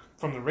Malek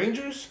from the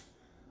Rangers.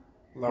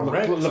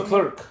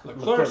 Leclerc,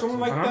 something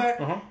like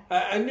that.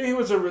 I knew he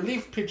was a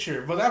relief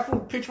pitcher, but that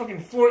fool pitched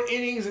fucking 4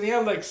 innings and he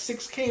had like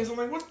 6 Ks. I'm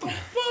like, what the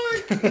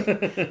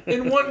fuck?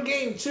 In one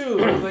game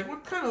too. I was like,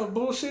 what kind of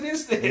bullshit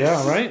is this?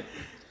 Yeah, right.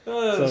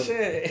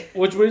 Shit.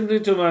 Which brings me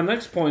to my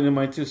next point in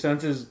my 2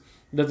 cents is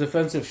the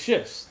defensive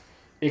shifts.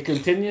 It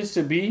continues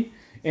to be,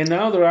 and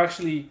now they're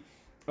actually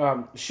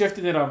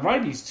shifting it on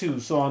righties too.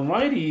 So on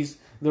righties,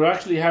 they're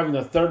actually having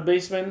a third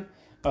baseman,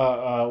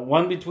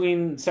 one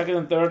between second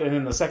and third, and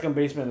then the second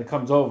baseman that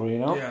comes over.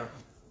 Yeah.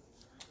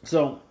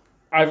 So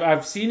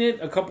I've seen it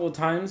a couple of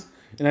times,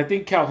 and I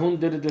think Calhoun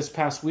did it this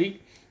past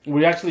week.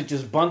 We actually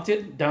just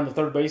bunted down the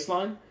third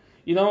baseline.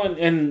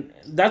 And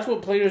that's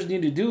what players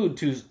need to do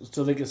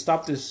so they can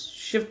stop this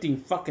shifting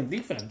fucking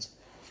defense.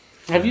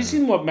 Have you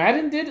seen what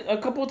Madden did a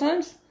couple of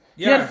times?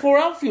 Yeah. He had 4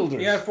 outfielders.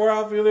 He had 4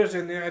 outfielders,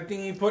 and I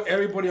think he put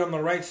everybody on the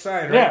right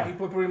side, right? Yeah. He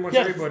put pretty much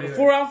everybody there.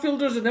 4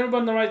 outfielders and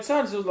everybody on the right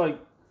side. So it's like,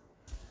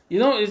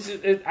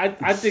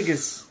 I think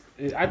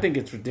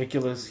it's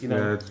ridiculous.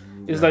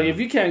 It's like if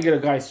you can't get a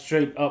guy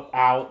straight up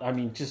out, I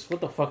mean, just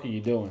what the fuck are you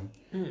doing?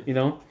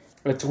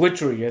 It's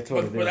witchery. That's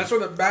what it is. But that's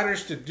what it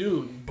matters to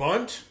do.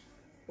 Bunt.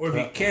 Or if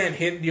you can,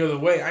 hit the other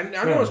way. I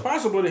know it's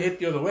possible to hit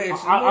the other way.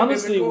 It's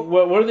honestly,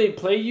 where they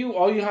play you,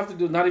 all you have to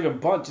do, not even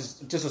bunt,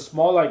 just a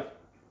small,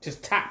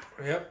 just tap.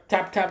 Yep.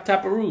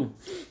 Tap-a-roo.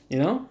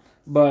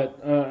 But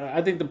I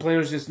think the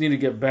players just need to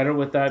get better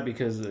with that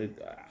because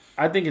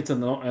I think it's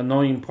an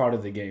annoying part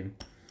of the game.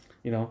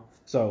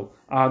 So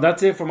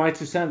that's it for my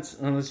 2 cents.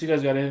 Unless you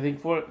guys got anything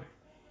for it.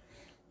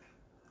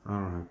 I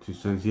don't have 2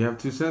 cents. You have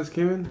 2 cents,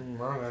 Kevin?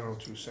 I don't have no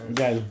 2 cents. You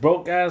guys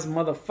broke ass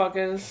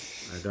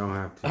motherfuckers. I don't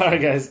have 2 cents. All right,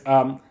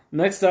 guys.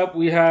 Next up,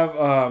 we have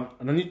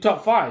the new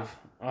top 5.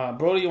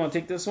 Brody, you want to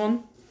take this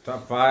one?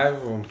 Top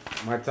 5? Well,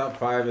 my top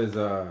 5 is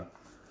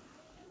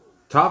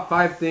top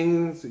 5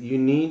 things you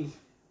need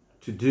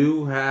to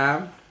do,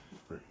 have,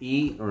 or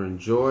eat, or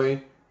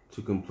enjoy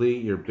to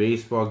complete your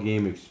baseball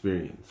game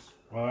experience.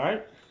 All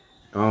right.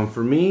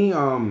 For me,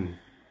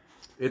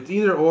 it's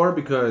either or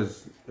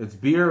because it's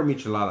beer or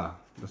michelada.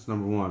 That's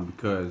number 1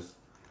 because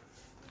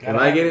when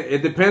I get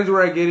it depends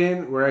where I get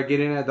in. Where I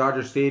get in at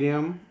Dodger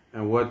Stadium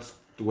and what's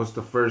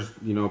the first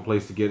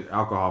place to get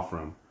alcohol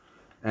from,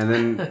 and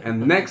then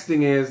and the next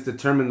thing is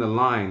determine the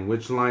line.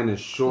 Which line is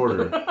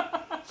shorter?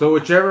 So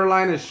whichever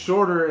line is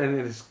shorter and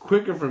it is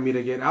quicker for me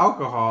to get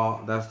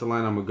alcohol, that's the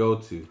line I'm gonna go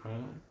to.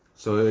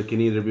 So it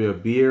can either be a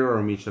beer or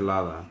a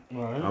michelada.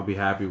 Right. I'll be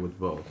happy with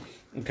both.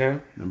 Okay.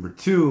 Number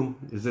 2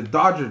 is a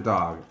Dodger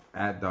dog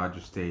at Dodger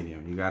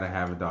Stadium. You gotta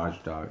have a Dodger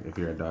dog if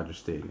you're at Dodger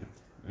Stadium.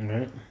 All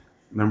right.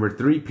 Number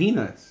 3,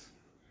 peanuts.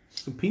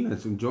 Some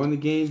peanuts. Enjoying the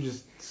game,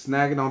 just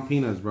snagging on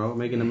peanuts, bro.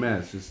 Making a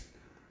mess. Just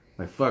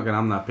like, fuck it,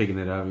 I'm not picking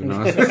it up, You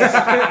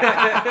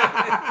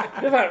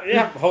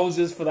have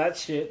hoses for that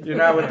shit. You're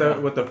not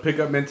with the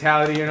pickup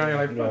mentality, You're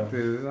like, fuck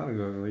this.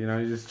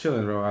 You're just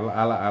chilling, bro.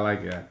 I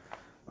like that.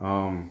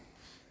 On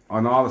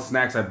all the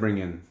snacks I bring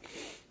in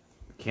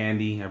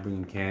candy. I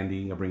bring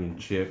in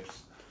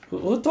chips.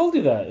 Who told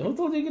you that? Who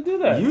told you could do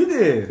that? You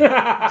did.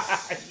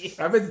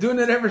 I've been doing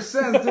it ever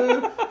since,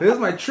 dude. This is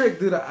my trick,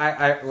 dude.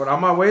 I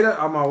on my way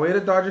to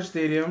Dodger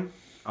Stadium,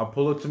 I'll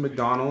pull up to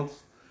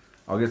McDonald's.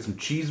 I'll get some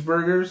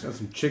cheeseburgers and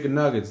some chicken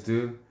nuggets,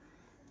 dude.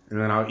 And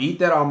then I'll eat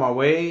that on my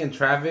way in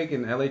traffic,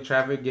 in LA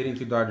traffic, getting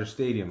to Dodger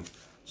Stadium.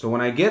 So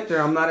when I get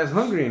there, I'm not as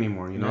hungry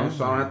anymore, you know?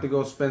 So I don't have to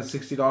go spend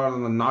 $60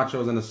 on the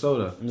nachos and the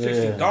soda.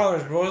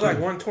 $60, bro. It's like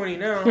 $120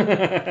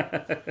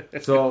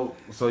 now. So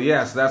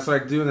that's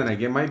what I do. And then I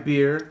get my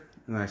beer,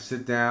 and I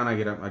sit down. I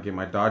get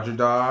my Dodger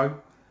dog,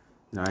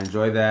 and I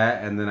enjoy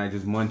that. And then I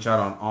just munch out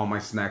on all my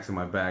snacks in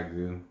my bag,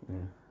 dude.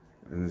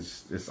 And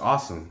it's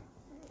awesome.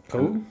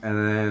 Cool.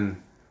 And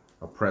then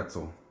a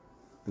pretzel.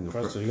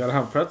 Pretzel. You gotta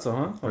have pretzel,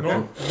 huh? Okay.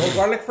 No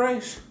garlic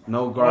fries?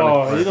 No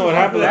garlic fries. You know what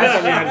happened last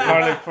time you had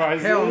garlic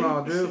fries? Hell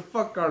no, dude.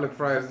 Fuck garlic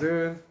fries,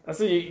 dude. I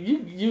said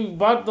you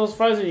bought those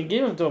fries and you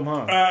gave them to him,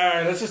 huh?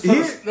 Let's just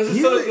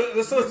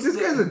this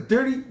guy's a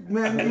dirty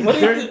man. What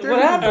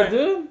happened,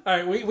 dude?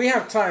 All right, we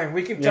have time.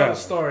 We can tell the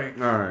story.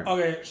 All right.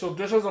 Okay, so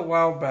this was a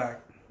while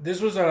back.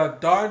 This was a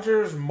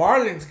Dodgers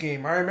Marlins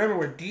game. I remember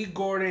where D.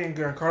 Gordon and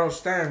Giancarlo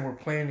Stanton were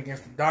playing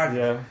against the Dodgers.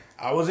 Yeah.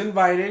 I was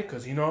invited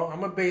because, you know,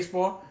 I'm a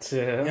baseball.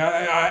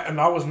 Yeah.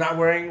 And I was not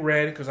wearing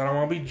red because I don't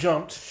want to be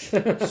jumped.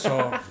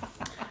 So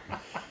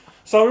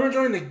we were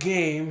enjoying the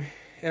game,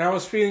 and I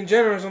was feeling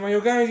generous. I'm like,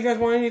 yo, guys, you guys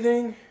want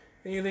anything?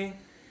 Anything?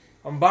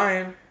 I'm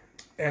buying.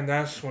 And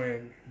that's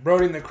when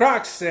Brody and the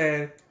Crocs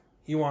said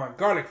he wanted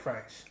garlic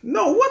fries.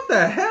 No, what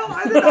the hell?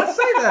 I did not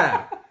say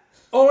that.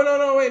 Oh,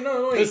 no,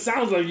 wait. It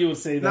sounds like you would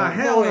say that. Nah,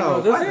 hell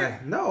no. Does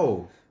it?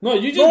 No. No,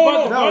 you just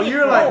bought the garlic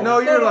fries.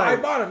 I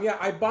bought them. Yeah,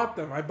 I bought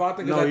them. I bought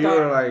them because you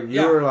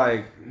were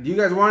like, do you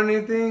guys want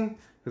anything?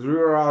 Because we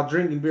were all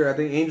drinking beer. I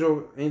think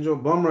Angel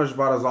Bumrush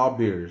bought us all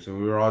beers,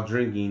 and we were all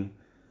drinking.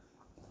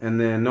 And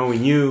then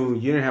knowing you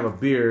didn't have a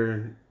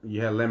beer.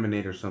 You had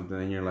lemonade or something,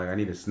 and you're like, I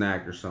need a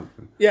snack or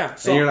something. Yeah.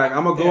 So, and you're like,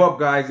 I'm gonna go up,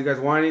 guys. You guys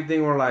want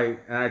anything? We're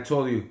like, and I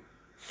told you,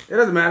 it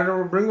doesn't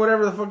matter. Bring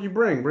whatever the fuck you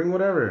bring. Bring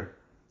whatever.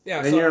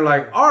 Yeah. And you're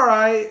like, all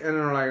right, and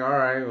we're like, all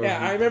right. Well, yeah,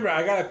 I remember.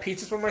 I got a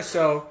pizza for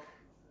myself.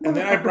 And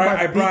then I brought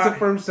pizza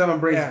for himself and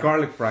brings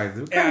garlic fries.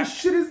 What kind of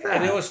shit is that?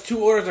 And it was 2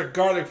 orders of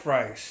garlic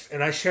fries,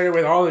 and I shared it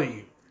with all of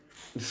you.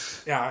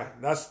 Yeah,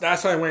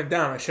 that's how it went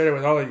down. I shared it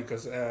with all of you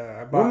because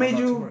I bought. What made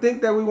you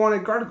think that we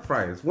wanted garlic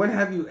fries? When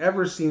have you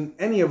ever seen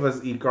any of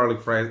us eat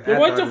garlic fries? Then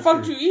what the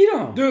fuck you eat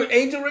them? Dude,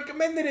 Angel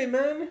recommended it,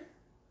 man.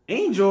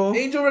 Angel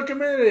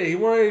recommended it. He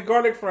wanted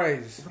garlic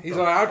fries. He's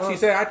like, he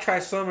said, I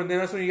tried some, and then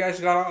that's when you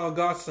guys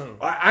got some.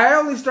 I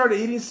only started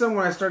eating some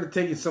when I started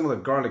taking some of the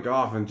garlic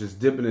off and just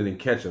dipping it in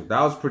ketchup.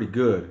 That was pretty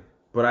good.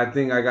 But I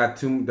think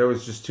there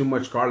was just too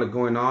much garlic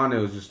going on. It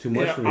was just too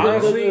much for me.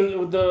 Honestly,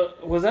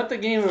 was that the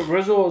game where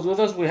Rizzo was with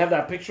us? We had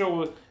that picture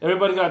with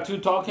everybody got 2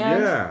 tall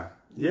cans?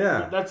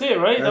 Yeah. That's it,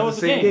 right? That was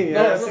the game.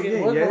 Yeah, that's the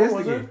game. Yeah, it is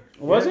the game.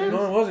 Was it?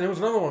 No, it wasn't. It was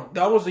another one.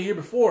 That was the year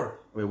before.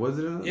 Wait, was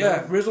it?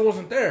 Yeah, Rizzo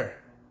wasn't there.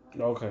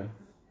 Okay.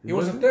 He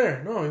wasn't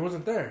there. No, he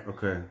wasn't there.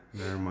 Okay,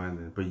 never mind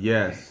then. But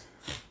yes.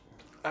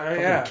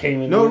 Yeah.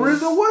 No,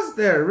 Rizzo was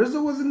there.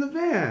 Rizzo was in the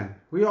van.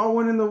 We all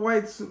went in the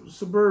white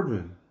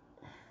Suburban.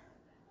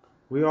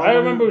 I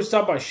remember we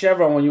stopped by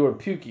Chevron when you were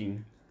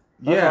puking.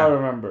 That's how I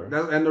remember.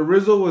 And the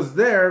Rizzo was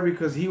there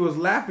because he was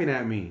laughing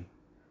at me.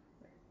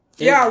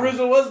 Yeah,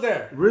 Rizzo was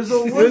there.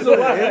 Rizzo was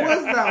there. It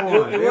was that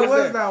one. It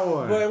was that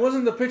one. But it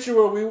wasn't the picture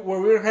where we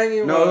were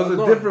hanging. No, it was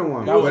a different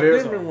one. It was a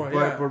different one.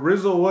 But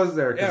Rizzo was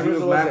there because he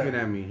was laughing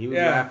at me. He was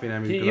laughing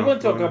at me. He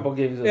went to a couple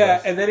games.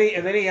 Yeah, and then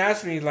he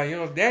asked me like,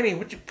 "Yo, Danny,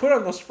 what you put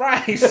on those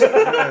fries?"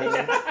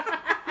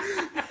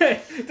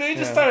 They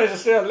just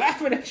started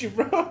laughing at you,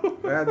 bro.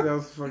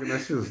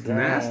 That shit was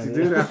nasty,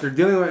 dude. After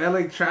dealing with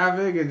LA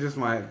traffic and just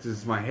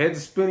my head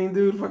spinning,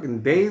 dude.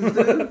 Fucking dazed,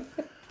 dude.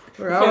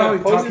 I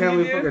don't know how can't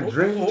we fucking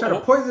drink. You try to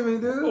poison me,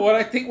 dude. What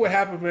I think what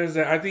happened is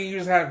that I think you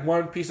just had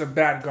one piece of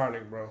bad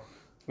garlic, bro.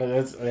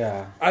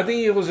 I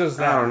think it was just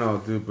that. I don't know,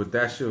 dude, but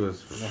that shit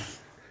was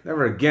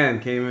never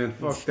again came in.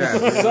 Fuck that.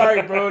 Dude.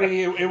 Sorry,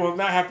 Brody. It will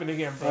not happen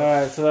again, bro.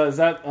 All right, so is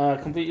that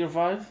complete your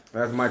 5?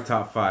 That's my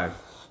top 5.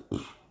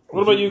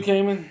 What about you,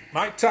 Cayman?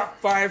 My top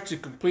 5 to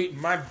complete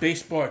my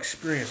baseball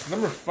experience.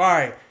 Number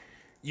 5,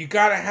 you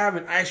gotta have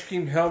an ice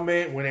cream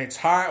helmet when it's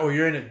hot or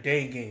you're in a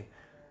day game.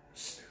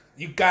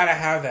 You gotta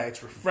have that.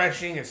 It's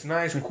refreshing. It's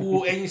nice,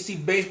 cool, and you see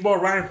baseball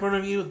right in front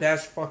of you.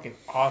 That's fucking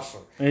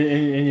awesome.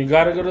 And you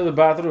gotta go to the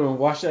bathroom and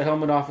wash that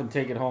helmet off and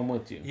take it home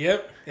with you.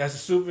 Yep, that's a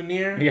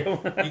souvenir.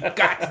 Yep. You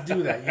got to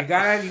do that. You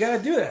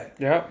gotta do that.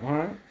 Yep. All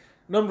right.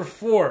 Number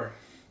 4,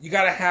 you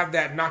gotta have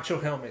that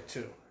nacho helmet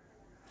too.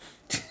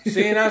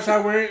 Seeing as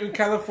how we're in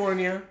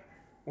California,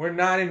 we're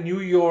not in New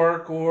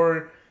York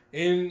or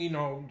in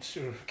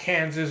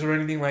Kansas or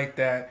anything like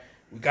that.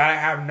 We gotta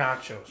have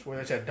nachos.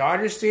 Whether it's at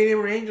Dodger Stadium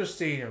or Angel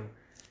Stadium,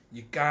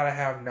 you gotta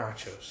have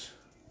nachos.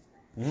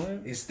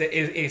 What? It's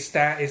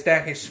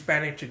that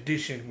Hispanic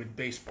tradition with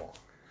baseball.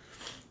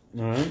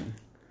 All right.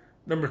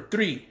 Number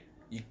 3,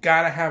 you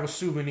gotta have a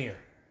souvenir.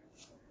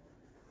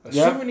 A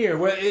souvenir.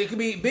 Well, it could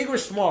be big or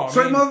small.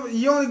 So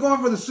you only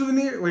going for the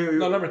souvenir? Wait.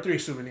 No, number 3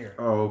 is souvenir.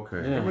 Oh,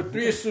 okay. Yeah. Number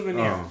 3 is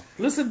souvenir. Oh.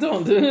 Listen,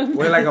 don't, dude.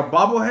 Wait, like a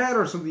bobblehead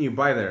or something you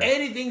buy there?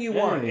 Anything you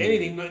want.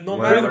 Anything. No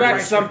Bring matter the back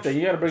price something.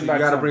 range. You gotta bring So back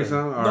you gotta something. bring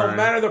something? No Right.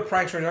 matter the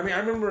price range. I mean, I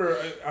remember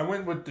I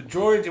went with the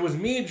Droids. It was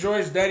me,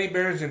 Droids, Daddy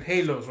Bears, and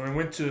Halos when I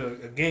went to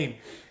a game.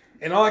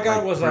 And all I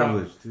got was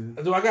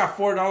dude, I got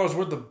 $4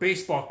 worth of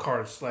baseball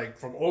cards, like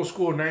from old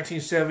school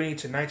 1970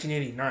 to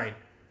 1989.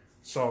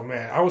 So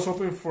man, I was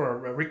hoping for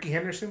Ricky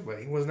Henderson, but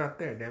he was not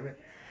there. Damn it.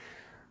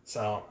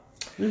 So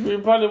You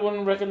probably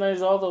wouldn't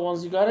recognize all the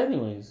ones you got,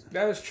 anyways.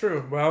 that is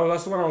true. Well,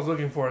 that's the one I was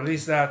looking for. At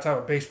least that type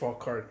of baseball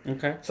card.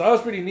 Okay. So that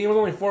was pretty neat. It was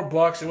only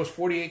 $4. It was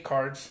 48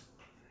 cards.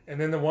 And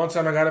then the one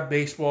time I got a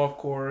baseball, of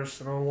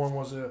course. Another one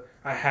was a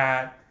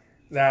hat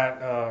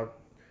that.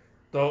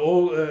 The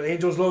old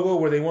Angels logo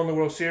where they won the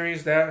World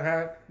Series, that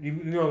hat, you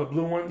know, the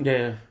blue one?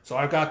 Yeah. So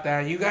I got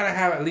that. You got to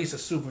have at least a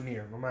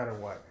souvenir, no matter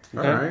what.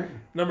 All right.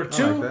 Number I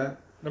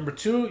like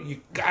two,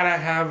 you got to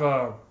have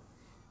a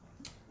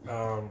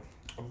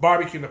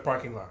barbecue in the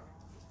parking lot.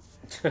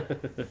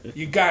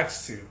 You got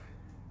to.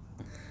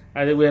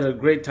 I think we had a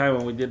great time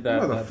when we did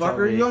that.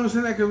 Motherfucker, you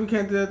understand that because we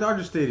can't do the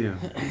Dodger Stadium.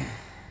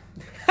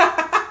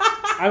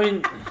 I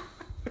mean...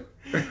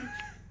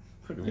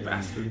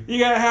 Bastard. You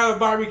got to have a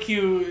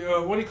barbecue,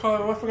 what do you call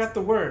it? I forgot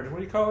the word. What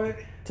do you call it?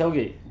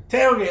 Tailgate.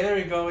 Tailgate, there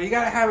we go. You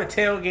got to have a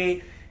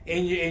tailgate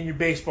in your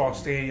baseball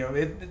stadium.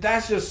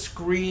 That just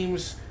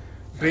screams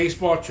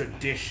baseball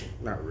tradition.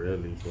 Not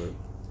really, but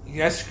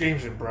That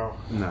screams it, bro.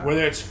 Nah.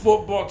 Whether it's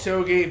football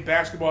tailgate,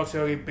 basketball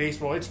tailgate,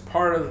 baseball, it's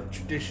part of the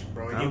tradition,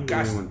 bro. I You don't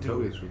got really to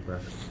do it. tailgates with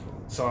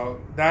basketball. So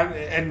that,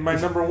 and my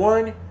number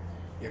one,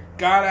 you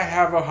gotta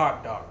have a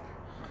hot dog.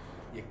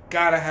 You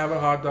gotta have a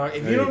hot dog.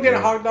 If you don't get a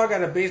hot dog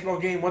at a baseball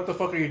game, what the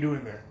fuck are you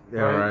doing there?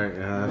 Yeah, right.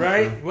 Yeah,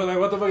 Right? Well, like,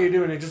 what the fuck are you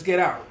doing there? Just get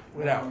out.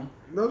 Without.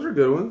 Those are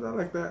good ones. I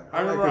like that.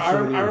 I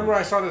remember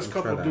I saw this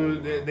couple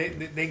dude.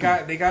 They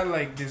got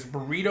like this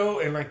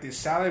burrito and like this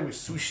salad with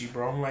sushi,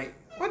 bro. I'm like,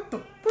 what the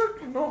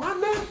fuck? No hot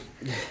dog?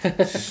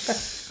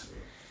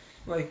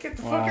 Like, get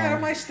the fuck out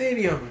of my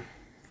stadium.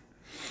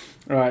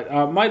 All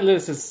right. My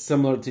list is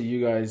similar to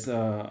you guys.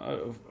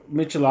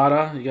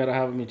 Michelada. You got to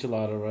have a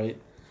michelada, right?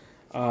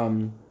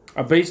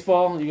 A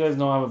baseball. You guys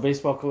know I have a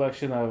baseball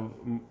collection.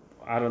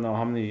 I don't know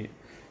how many.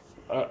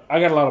 I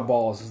got a lot of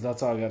balls.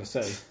 That's all I got to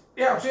say.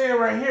 Yeah, I'm seeing it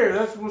right here.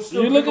 That's what's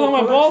still. You looking at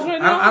my balls right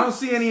now? I don't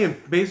see any in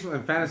baseball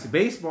and fantasy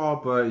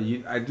baseball, but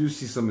I do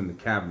see some in the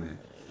cabinet.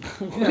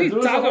 What are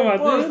you talking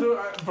about,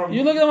 dude?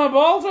 You looking at my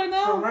balls right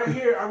now? From right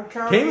here, I'm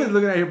counting. Cayman's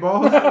looking at your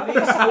balls. At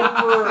least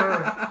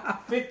over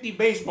 50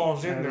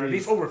 baseballs in there. At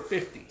least over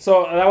 50.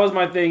 So that was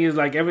my thing. Is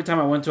like every time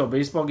I went to a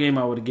baseball game,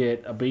 I would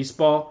get a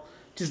baseball,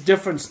 just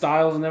different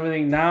styles and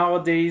everything.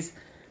 Nowadays,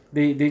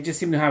 they just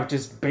seem to have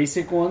just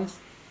basic ones,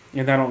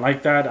 and I don't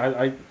like that.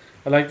 I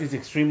like these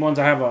extreme ones.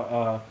 I have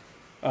a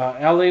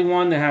LA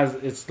one that has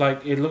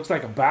it looks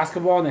like a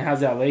basketball and it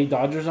has the LA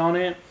Dodgers on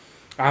it.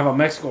 I have a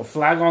Mexico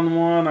flag on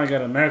one. I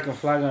got an American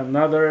flag on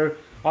another.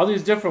 All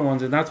these different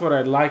ones, and that's what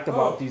I liked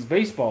about these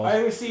baseballs. I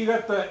even see you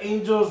got the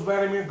Angels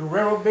Vladimir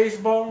Guerrero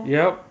baseball.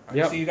 Yep.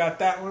 I see you got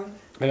that one.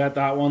 I got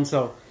that one.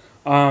 So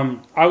I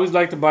always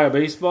like to buy a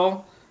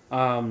baseball.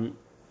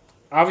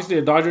 Obviously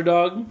a Dodger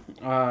dog.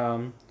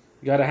 You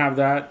got to have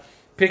that.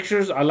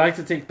 Pictures. I like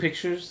to take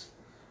pictures.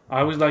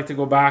 I always like to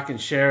go back and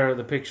share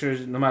the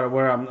pictures, no matter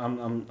where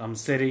I'm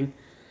sitting.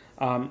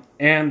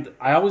 And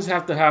I always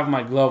have to have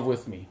my glove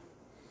with me.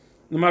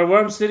 No matter where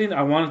I'm sitting,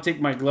 I want to take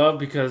my glove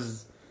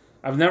because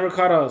I've never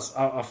caught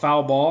a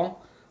foul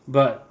ball.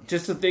 But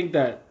just to think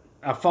that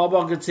a foul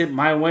ball gets hit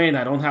my way and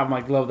I don't have my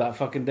glove that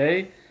fucking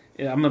day,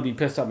 I'm going to be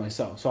pissed at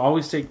myself. So I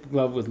always take the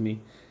glove with me.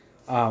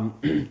 Yeah,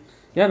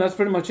 that's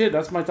pretty much it.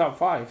 That's my top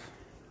 5.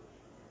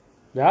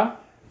 Yeah?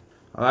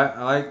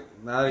 I like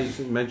now that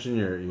you mentioned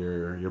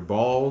your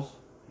balls,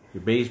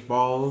 your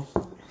baseballs.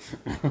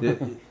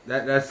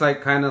 That's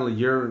like kind of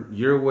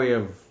your way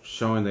of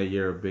showing that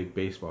you're a big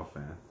baseball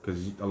fan,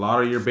 because a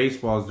lot of your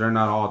baseballs, they're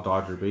not all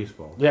Dodger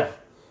baseballs. Yeah,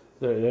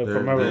 they're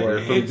from everywhere.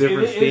 They're from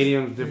different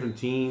stadiums, different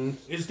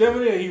teams. It's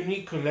definitely a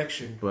unique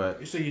collection, but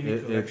it's a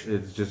unique collection.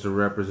 It's just a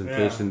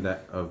representation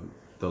that of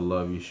the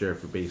love you share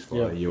for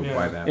baseball. That you'll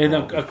buy that. And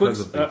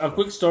a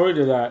quick story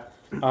to that.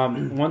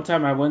 One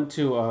time I went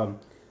to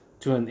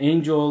an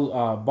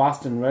Angel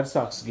Boston Red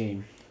Sox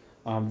game.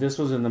 This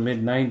was in the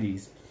mid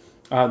 '90s.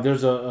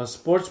 There's a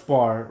sports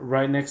bar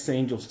right next to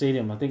Angel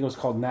Stadium. I think it was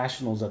called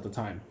Nationals at the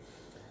time.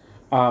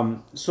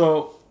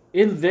 So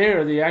in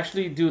there, they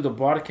actually do the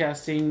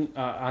broadcasting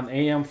on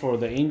AM for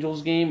the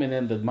Angels game and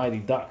then the Mighty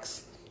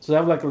Ducks. So they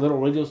have like a little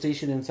radio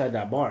station inside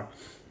that bar.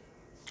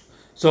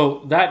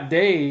 So that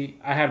day,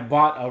 I had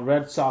bought a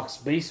Red Sox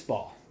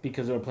baseball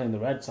because they were playing the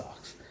Red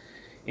Sox.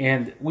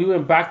 And we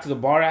went back to the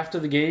bar after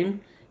the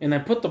game, and I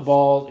put the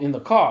ball in the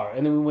car,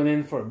 and then we went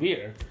in for a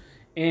beer.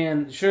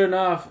 And sure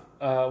enough,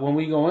 when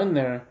we go in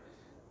there,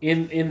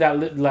 in that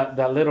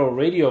little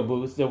radio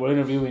booth, they were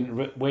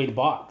interviewing Wade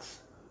Boggs.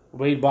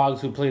 Wade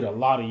Boggs, who played a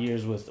lot of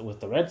years with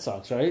the Red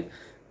Sox, right?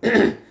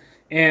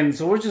 And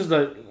so we're just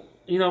like,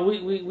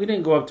 we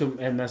didn't go up to him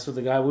and mess with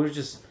the guy. We were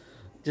just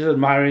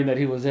admiring that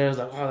he was there. It was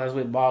like, oh, that's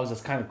Wade Boggs.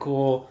 That's kind of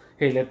cool.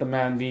 Hey, let the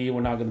man be.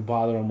 We're not going to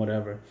bother him,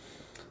 whatever.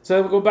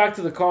 So we go back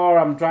to the car.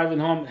 I'm driving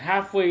home.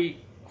 Halfway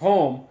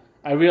home,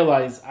 I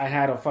realized I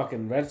had a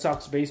fucking Red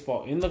Sox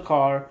baseball in the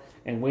car,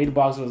 and Wade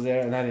Boggs was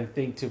there, and I didn't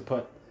think to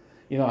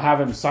have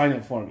him sign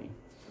it for me.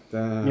 You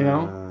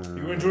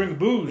were enjoying the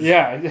booze.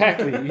 Yeah,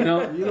 exactly. You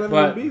let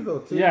him be though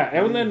too. Yeah,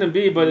 I would let him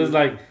be, but it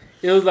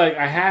was like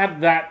I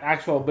had that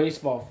actual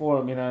baseball for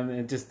him, and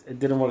it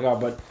didn't work out.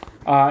 But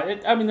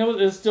it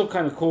was still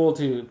kind of cool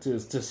to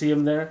see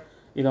him there.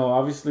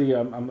 Obviously,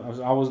 I was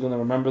always going to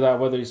remember that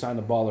whether he signed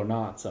the ball or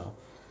not. So,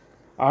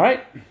 all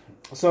right.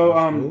 So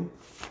cool.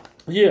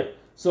 Yeah.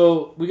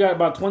 So we got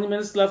about 20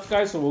 minutes left,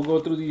 guys. So we'll go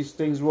through these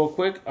things real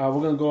quick. We're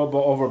going to go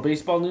over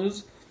baseball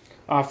news.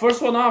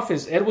 First one off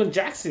is Edwin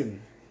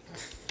Jackson.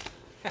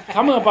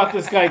 Tell me about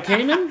this guy,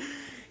 Cayman.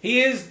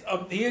 He is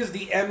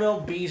the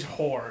MLB's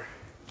whore.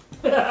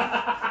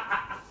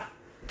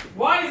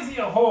 Why is he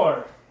a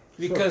whore?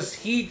 Because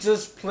he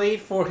just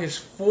played for his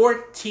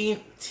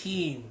 14th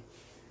team.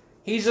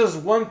 He's just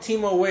one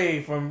team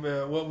away from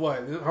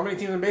what? How many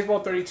teams in baseball?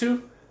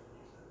 32?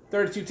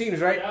 32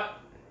 teams, right? Yeah.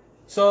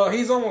 So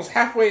he's almost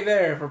halfway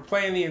there for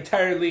playing the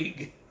entire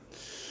league.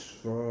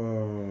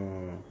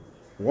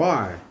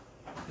 Why?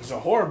 He's a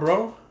whore,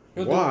 bro.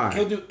 Why?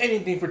 He'll do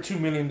anything for $2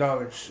 million.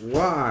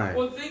 Why?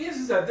 Well, the thing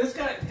is that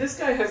this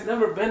guy has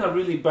never been a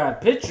really bad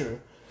pitcher.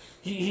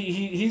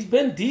 He's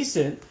been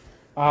decent,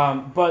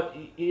 but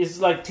it's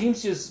like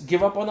teams just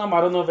give up on him. I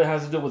don't know if it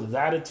has to do with his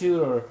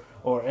attitude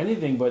or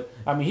anything, but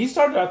I mean he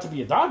started out to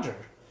be a Dodger,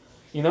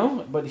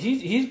 but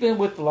he's been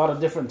with a lot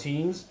of different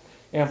teams,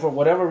 and for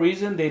whatever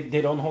reason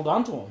they don't hold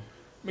on to him.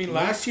 I mean,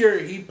 last year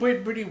he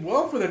played pretty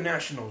well for the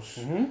Nationals.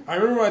 Mm-hmm. I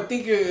remember, I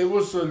think it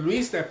was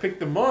Luis that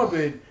picked him up,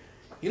 and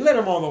he led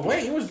him all the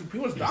way. He was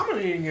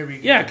dominating every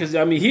game. Yeah, because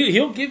I mean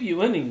he'll give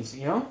you innings,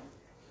 he'll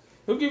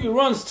give you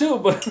runs too,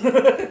 but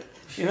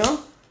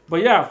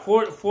but yeah,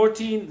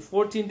 14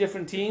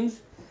 different teams.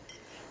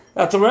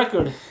 That's a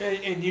record.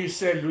 And you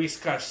said Luis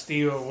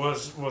Castillo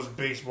was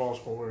baseball's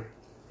whore.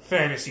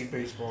 Fantasy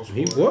baseball's whore.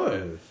 He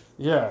was.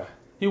 Yeah.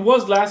 He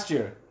was last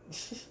year.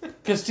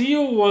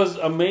 Castillo was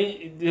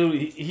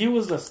he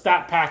was a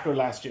stat packer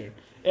last year.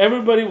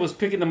 Everybody was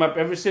picking him up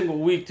every single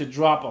week to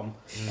drop him.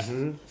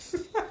 Mm-hmm.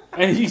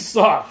 And he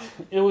sucked.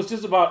 It was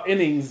just about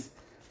innings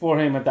for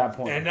him at that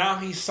point. And now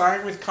he's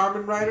signed with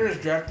Common Riders,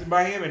 drafted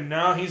by him, and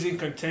now he's in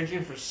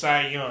contention for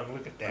Cy Young.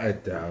 Look at that. I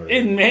doubt it.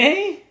 In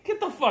May? Get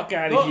the fuck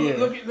out of here.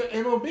 Look at the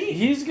MLB.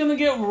 He's going to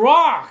get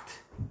rocked.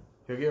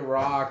 He'll get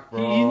rocked,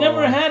 bro. He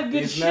never had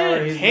good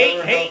shit.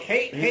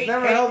 He's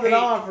never held it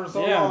on for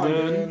so long,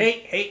 dude.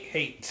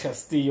 Hate.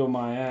 Castillo,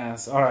 my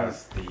ass. All right.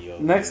 Castillo,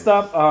 Next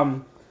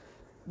up,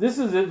 this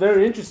is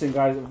very interesting,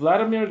 guys.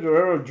 Vladimir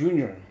Guerrero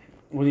Jr.,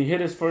 when he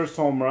hit his first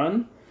home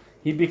run,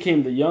 he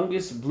became the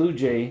youngest Blue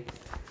Jay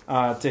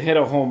to hit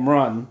a home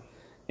run.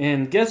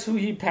 And guess who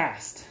he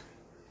passed?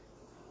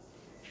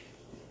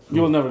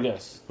 You'll never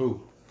guess.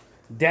 Who?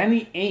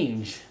 Danny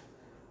Ainge.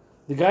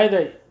 The guy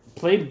that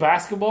played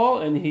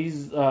basketball, and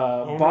he's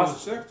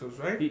Boston.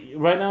 Right?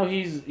 Right now,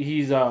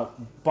 he's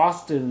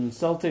Boston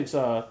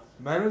Celtics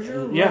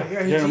manager. Yeah,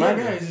 he's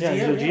GM. He's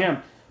a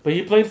GM. But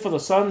he played for the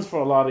Suns for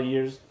a lot of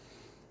years.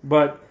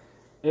 But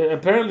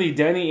apparently,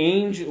 Danny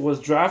Ainge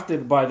was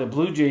drafted by the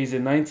Blue Jays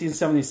in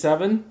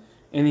 1977,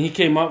 and he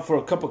came up for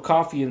a cup of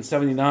coffee in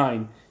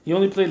 '79. He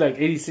only played like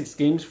 86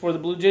 games for the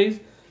Blue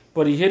Jays,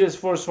 but he hit his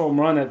first home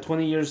run at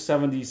 20 years,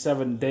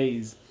 77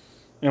 days.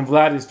 And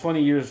Vlad is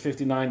 20 years,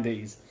 59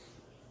 days.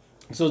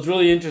 So it's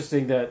really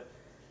interesting that,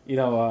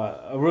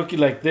 a rookie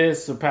like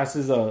this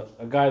surpasses a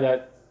guy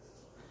that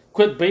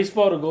quit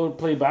baseball to go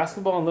play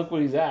basketball, and look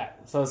where he's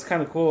at. So it's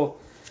kind of cool.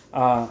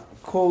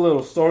 Cool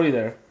little story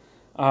there.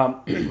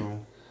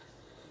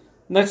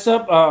 Next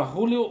up,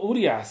 Julio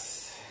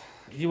Urias.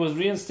 He was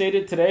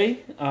reinstated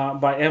today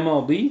by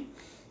MLB.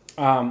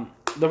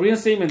 The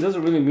reinstatement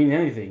doesn't really mean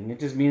anything. It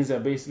just means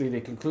that basically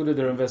they concluded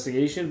their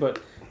investigation, but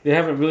they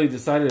haven't really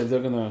decided if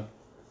they're going to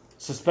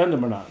suspend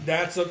him or not.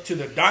 That's up to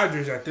the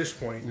Dodgers at this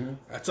point. Mm-hmm.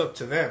 That's up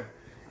to them.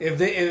 If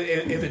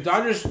the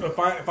Dodgers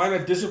find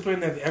a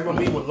discipline that the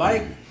MLB would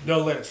like,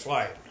 they'll let it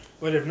slide.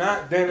 But if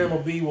not, then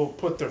MLB will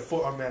put their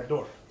foot on that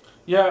door.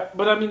 Yeah,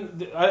 but I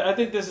mean, I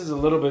think this is a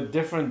little bit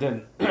different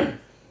than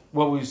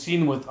what we've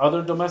seen with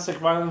other domestic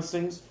violence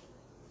things.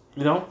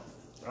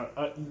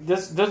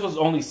 This was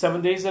only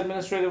 7 days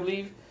administrative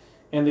leave,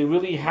 and they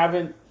really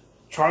haven't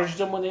charged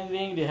them with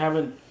anything. They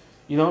haven't,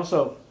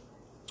 so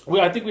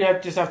I think we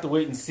just have to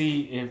wait and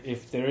see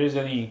if there is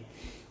any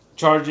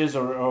charges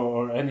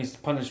or any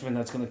punishment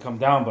that's going to come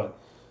down. But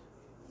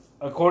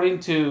according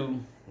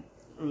to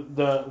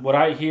what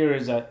I hear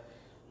is that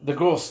the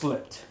girl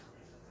slipped.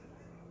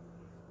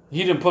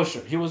 He didn't push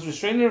her. He was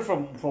restraining her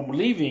from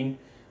leaving,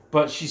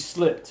 but she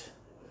slipped.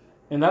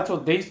 And that's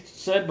what they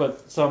said,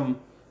 but some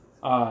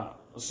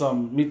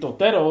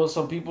mitoteros,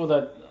 some people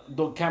that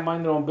can't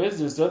mind their own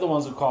business, they're the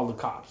ones who call the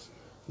cops.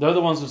 They're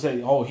the ones who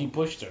say, oh, he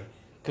pushed her,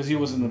 because he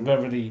was in the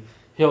Beverly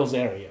Hills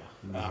area.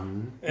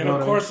 And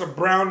of course, a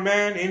brown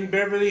man in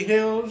Beverly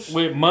Hills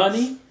with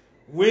money.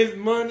 With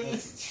money.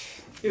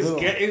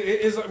 Look,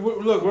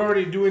 we're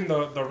already doing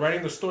the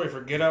writing the story for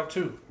Get Out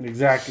 2.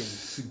 Exactly.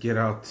 Get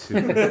Out 2.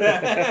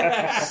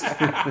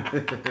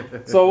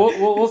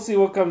 So we'll see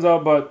what comes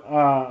out, but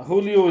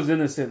Julio is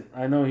innocent.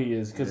 I know he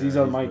is because he's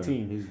on my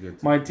team. He's good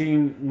too. My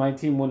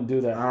team wouldn't do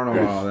that. I don't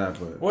know about all that,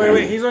 but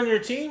wait, he's on your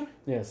team?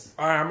 Yes.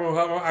 All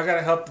right, I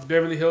gotta help the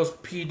Beverly Hills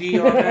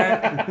PD on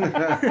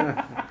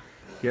that.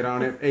 Get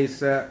on it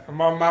ASAP. I'm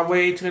on my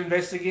way to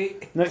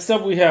investigate. Next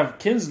up, we have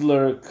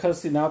Kinsler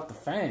cussing out the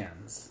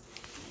fans.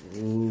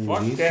 Ooh,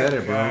 Fuck he that said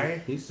it, guy. bro.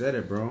 He said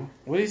it, bro.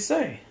 What did he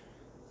say?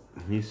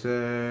 He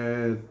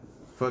said,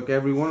 "Fuck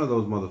every one of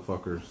those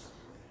motherfuckers."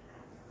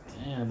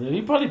 Damn, dude,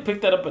 he probably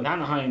picked that up in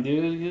Anaheim,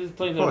 dude. He was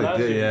playing there Probably last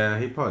did, year. yeah.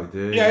 He probably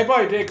did. Yeah, he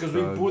probably did because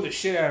we booed the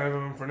shit out of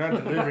him for not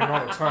delivering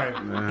all the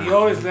time. Nah. He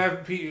always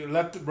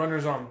left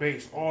runners on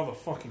base all the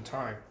fucking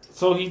time.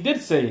 So he did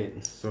say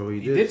it. So he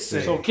did did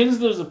say So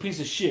Kinsler's a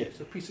piece of shit. It's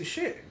a piece of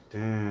shit.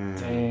 Damn.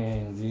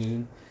 Dang,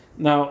 dude.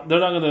 Now they're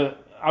not gonna.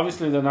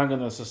 Obviously, they're not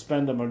gonna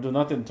suspend him or do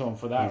nothing to him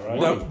for that,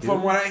 right?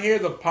 From what I hear,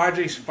 the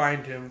Padres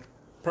fined him.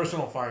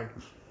 Personal fine.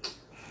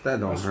 That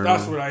don't hurt.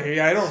 That's him. what I hear.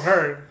 Yeah, I don't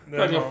hurt.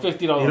 Like a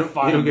 $50 You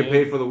fine. don't get dude.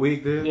 paid for the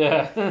week, dude.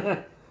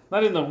 Yeah,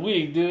 not in the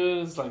week,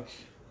 dude. It's like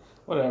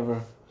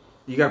whatever.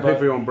 You got paid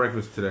for your own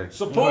breakfast today.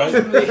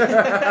 Supposedly,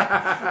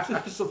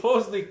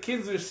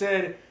 Kinsler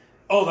said,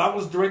 "Oh, that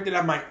was directed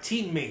at my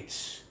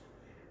teammates."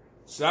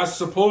 So that's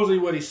supposedly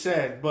what he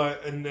said.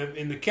 But in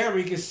the camera,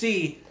 you can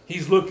see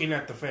he's looking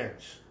at the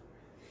fans.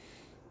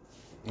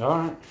 All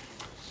right.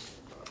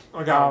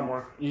 I got one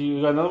more.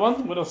 You got another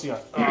one? What else you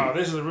got?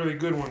 This is a really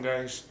good one,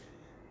 guys.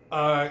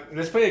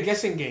 Let's play a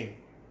guessing game.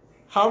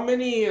 How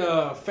many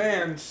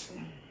fans,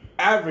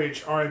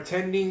 average, are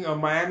attending a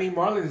Miami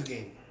Marlins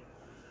game?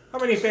 How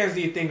many fans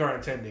do you think are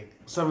attending?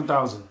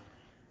 7,000.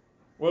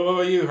 What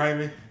about you,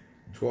 Jaime?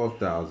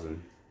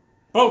 12,000.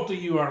 Both of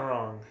you are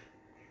wrong.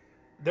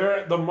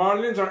 The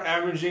Marlins are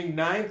averaging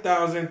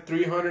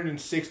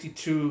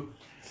 9,362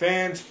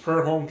 fans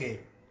per home game.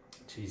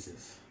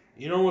 Jesus.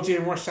 You know what's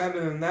even more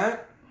sadder than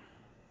that?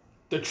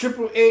 The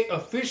AAA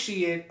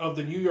affiliate of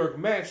the New York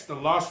Mets, the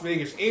Las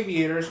Vegas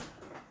Aviators,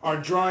 are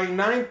drawing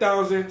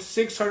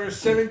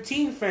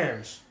 9,617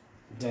 fans.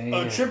 Damn.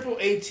 A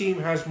AAA team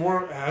has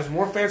more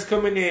fans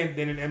coming in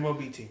than an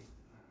MLB team.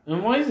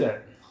 And why is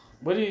that?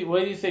 What do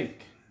you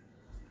think?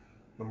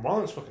 The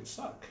Marlins fucking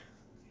suck.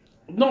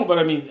 No, but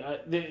I mean,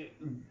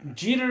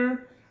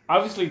 Jeter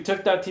obviously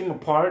took that team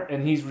apart,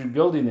 and he's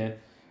rebuilding it.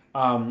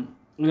 So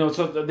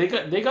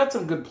they got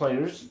some good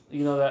players.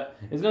 You know that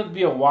it's going to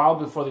be a while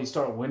before they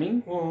start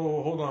winning.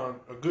 Oh, hold on,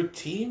 a good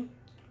team.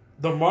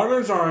 The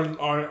Marlins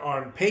are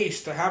on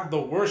pace to have the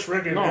worst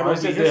record. No, in MLB I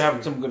said history. they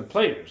have some good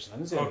players. I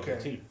didn't say they have a good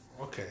team.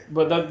 Okay.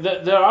 But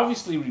they're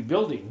obviously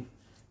rebuilding.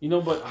 You know,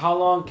 but how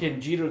long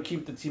can Jeter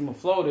keep the team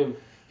afloat if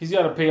he's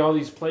got to pay all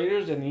these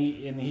players and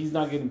he's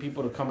not getting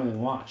people to come in and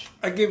watch?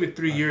 I give it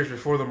 3 years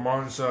before the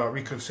Marlins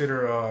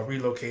reconsider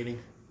relocating.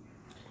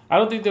 I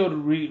don't think they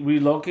would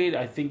relocate.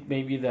 I think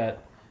maybe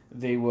that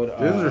they would.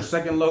 This is their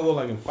second logo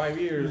like in 5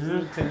 years,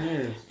 10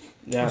 years.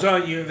 Yeah. I'm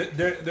telling you,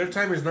 their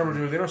time is numbered.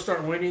 If they don't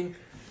start winning,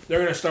 they're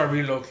going to start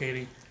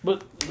relocating.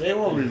 But They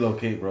won't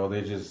relocate, bro.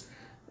 They just...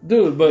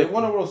 dude, They but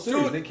won a World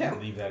Series. Dude, they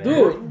can't leave that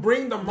dude,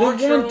 Bring the they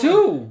Montreal. won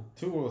 2.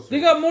 2 World Series. They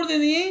got more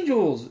than the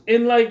Angels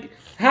in like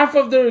half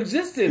of their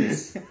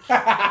existence.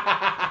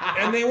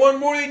 And they won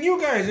more than you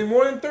guys in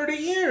more than 30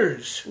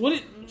 years. There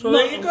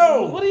There you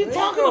go. What are you There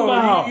talking go.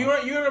 about? You're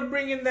going to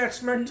bring in that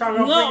smack talk.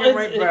 I'll No, bring it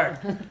right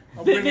back.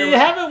 They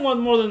haven't won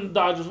more than the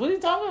Dodgers. What are you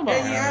talking about?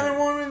 And you haven't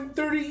won in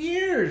 30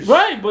 years.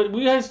 Right, but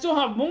we still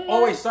have more.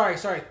 Oh, wait, sorry.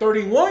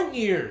 31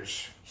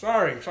 years.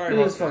 Sorry Look about at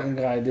this that. fucking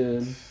guy,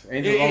 dude.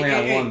 Angels only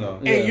have one, though.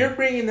 Hey, Yeah. you're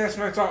bringing that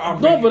smack talk. I'll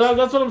No, bring but it.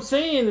 that's what I'm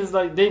saying is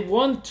like they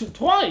won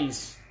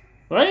twice,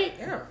 right?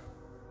 Yeah.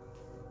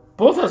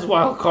 Both as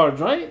wild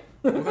cards, right?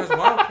 Well, that's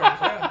wild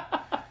cards, yeah.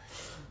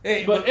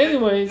 Hey, But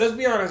anyways- let's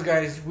be honest,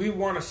 guys. We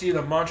want to see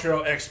the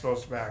Montreal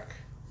Expos back.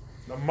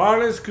 The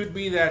Marlins could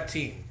be that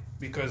team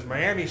because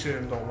Miami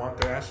shouldn't don't want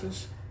their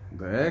asses.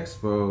 The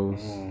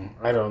Expos.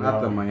 I don't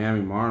Not the Miami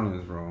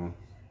Marlins, bro.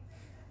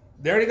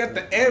 They already got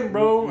the M,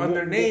 bro, on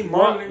their name,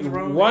 Marlins,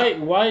 bro.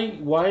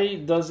 Why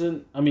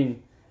doesn't I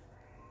mean?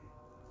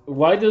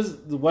 Why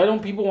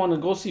don't people want to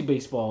go see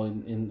baseball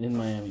in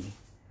Miami?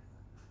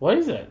 Why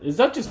is that? Is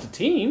that just a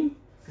team?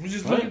 We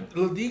just Right. look at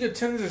La Liga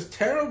attendance is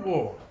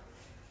terrible.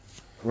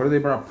 What do they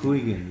brought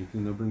Puig in? You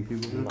think they'll bring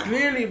people in?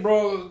 Clearly,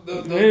 bro,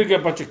 They need to get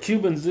a bunch of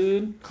Cubans,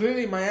 dude.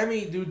 clearly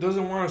Miami dude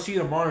doesn't want to see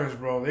the Marlins,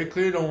 bro. They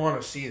clearly don't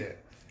want to see that.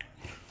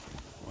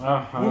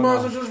 I We don't might know.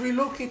 as well just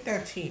relocate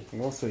that team.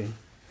 We'll see.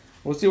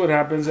 We'll see what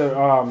happens.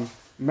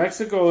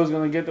 Mexico is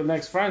going to get the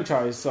next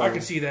franchise. So I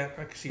can see that.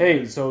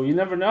 Hey, so you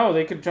never know.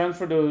 They could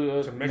transfer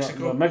to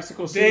Mexico. the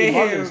Mexico City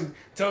Marlins. Damn.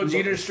 Tell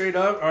Jeter straight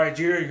up. All right,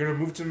 Jeter, you're gonna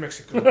move to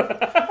Mexico.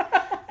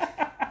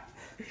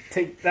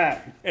 Take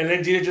that. And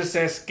then Jeter just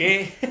says,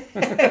 "Gay."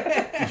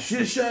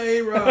 Shisha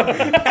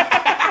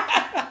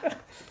A-Rod.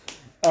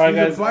 All right,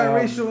 He's guys. a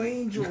biracial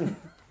angel.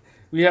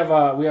 we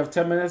have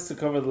 10 minutes to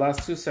cover the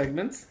last two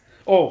segments.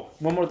 Oh,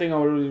 one more thing I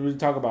want to really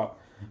talk about.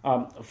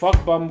 Fuck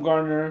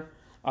Bumgarner.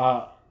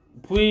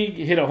 Puig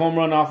hit a home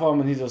run off of him,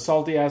 and he's a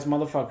salty ass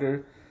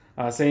motherfucker,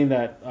 saying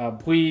that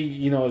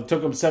Puig, it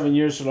took him 7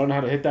 years to learn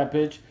how to hit that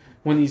pitch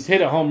when he's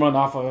hit a home run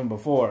off of him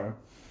before.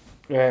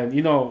 And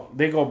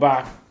they go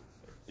back,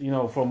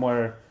 from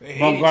where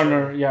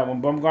Bumgarner,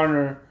 when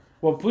Bumgarner,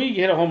 Puig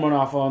hit a home run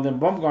off of him, then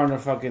Bumgarner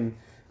fucking,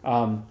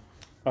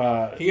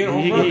 he hit a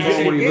home run.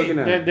 What are you looking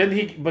at?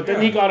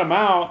 then he got him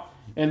out,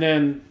 and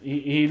then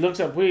he looks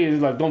at Puig and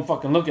he's like, "Don't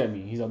fucking look at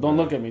me." He's like, "Don't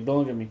look at me, don't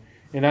look at me."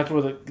 And that's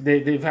where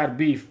they've had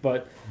beef.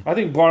 But I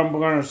think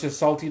Bumgarner's just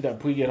salty that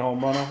Puig hit a home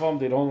run off of him.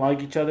 They don't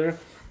like each other.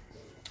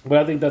 But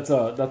I think that's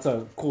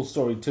a cool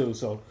story too.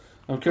 So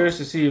I'm curious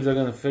to see if they're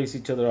gonna face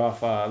each other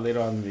off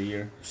later on in the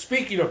year.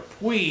 Speaking of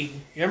Puig,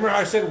 remember how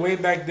I said way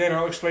back then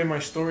I'll explain my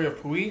story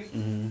of Puig?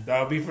 Mm-hmm.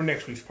 That'll be for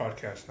next week's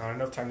podcast. Not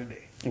enough time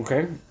today.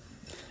 Okay.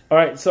 All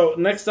right. So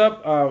next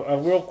up, a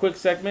real quick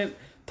segment: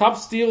 top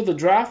steal of the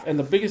draft and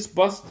the biggest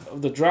bust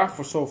of the draft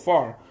for so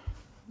far.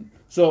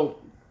 So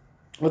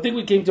I think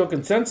we came to a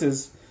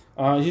consensus.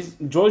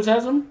 George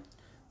has him.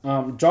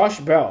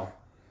 Josh Bell.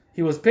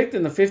 He was picked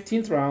in the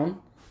 15th round,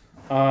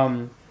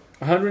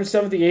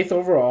 178th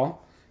overall.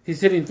 He's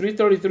hitting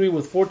 .333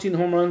 with 14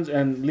 home runs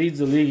and leads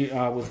the league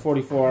with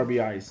 44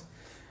 RBIs.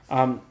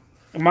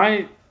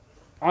 My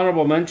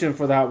honorable mention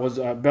for that was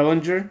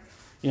Bellinger.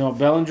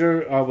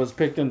 Bellinger was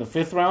picked in the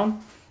 5th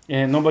round,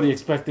 and nobody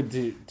expected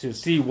to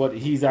see what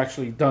he's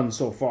actually done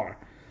so far.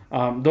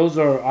 Those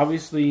are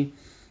obviously,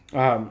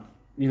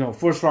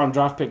 first round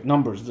draft pick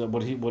numbers.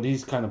 What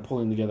he's kind of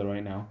pulling together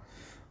right now.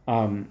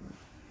 And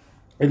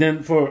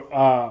then for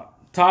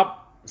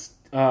top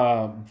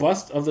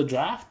bust of the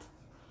draft,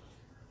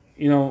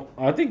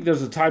 I think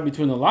there's a tie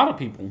between a lot of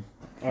people.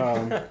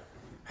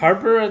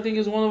 Harper, I think,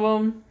 is one of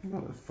them.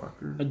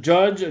 Motherfucker. A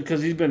Judge,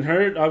 because he's been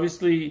hurt.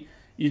 Obviously,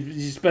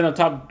 you spend a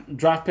top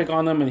draft pick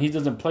on him and he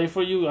doesn't play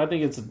for you. I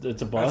think it's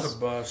a bust. That's a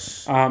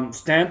bust.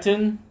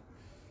 Stanton,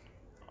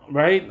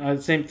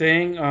 right? Same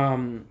thing.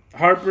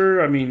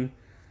 Harper, I mean,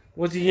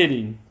 what's he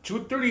hitting?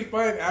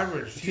 235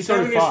 average. He's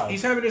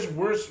 235. having his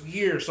worst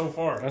year so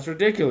far. That's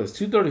ridiculous.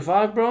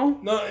 235, bro?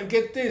 No, and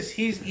get this.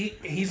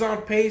 He's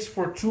on pace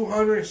for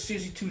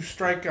 262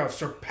 strikeouts,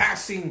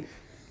 surpassing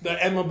the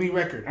MLB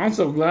record. I'm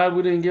so glad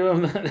we didn't give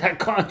him that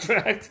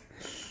contract.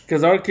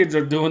 Because our kids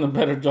are doing a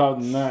better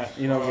job than that.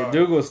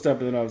 Verdugo's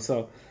stepping it up.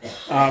 So,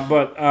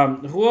 but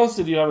who else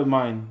did you have in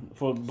mind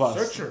for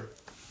bust?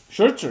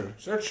 Scherzer.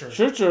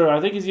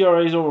 I think his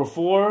ERA is over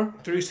 4.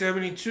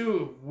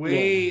 372.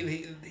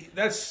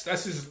 That's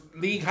his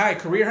league high,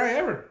 career high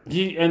ever.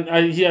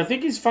 I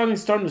think he's finally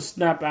starting to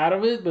snap out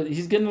of it, but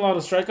he's getting a lot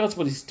of strikeouts,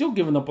 but he's still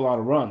giving up a lot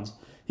of runs.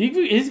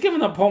 He's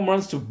giving up home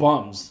runs to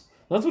bums.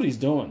 That's what he's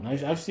doing.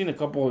 I've seen a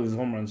couple of his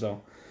home runs,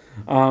 though.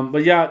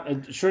 But yeah,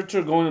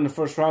 Scherzer going in the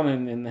first round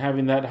and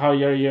having that high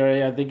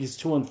ERA, I think he's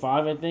 2-5,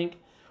 I think,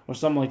 or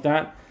something like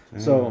that.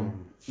 So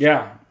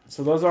yeah,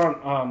 so those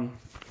aren't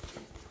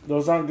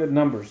good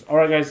numbers. All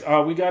right, guys,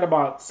 we got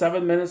about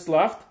 7 minutes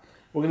left.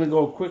 We're gonna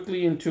go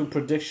quickly into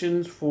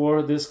predictions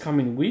for this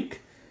coming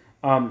week.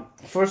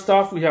 First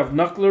off, we have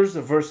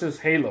Knucklers versus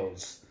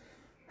Halos.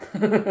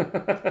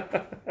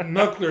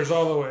 Knucklers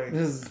all the way.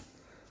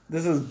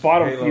 This is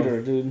bottom Halo.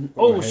 feeder, dude.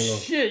 Oh, Oh, Halo.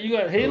 shit. You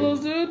got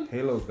Halos, dude?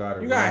 Halo's got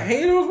it. You bro. got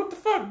Halos? What the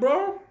fuck,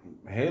 bro?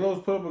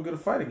 Halo's put up a good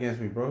fight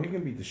against me, bro. He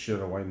can beat the shit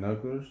out of White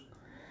Knucklers.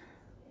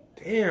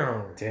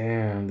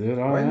 Damn, dude.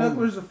 White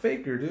Knucklers a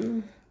faker,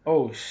 dude.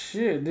 Oh,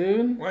 shit,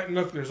 dude. White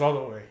Knucklers all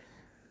the way.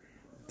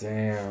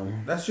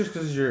 Damn. That's just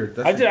because you're.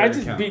 I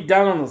just beat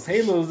down on those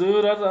Halos,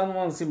 dude. I don't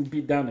want to see him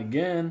beat down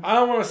again. I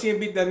don't want to see him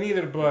beat that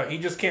neither, but he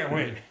just can't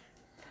win.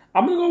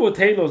 I'm going to go with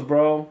Halos,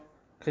 bro.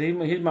 Because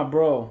he's my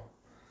bro.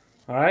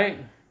 All right?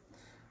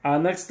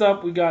 Next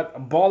up, we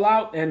got Ball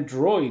Out and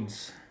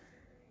Droids.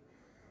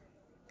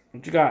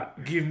 What you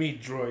got? Give me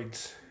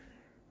Droids.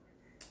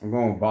 I'm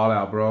going Ball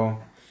Out, bro. I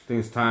think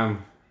it's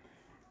time.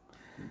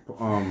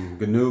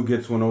 Gnu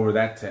gets one over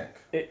that tech.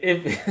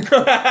 If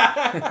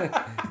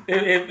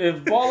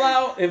Ball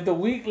Out, if the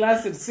week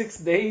lasted 6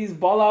 days,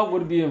 Ball Out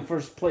would be in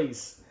first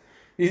place.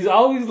 He's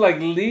always like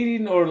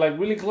leading or like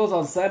really close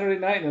on Saturday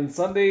night, and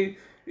Sunday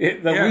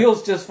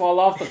wheels just fall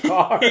off the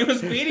car. He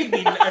was beating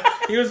me.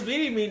 He was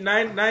beating me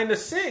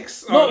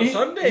 9-6 on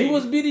Sunday. He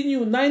was beating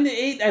you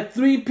 9-8 at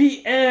 3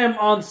 p.m.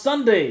 on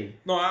Sunday.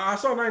 No, I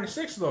saw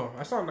 9-6 though.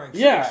 I saw 9-6.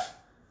 Yeah.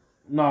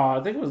 No,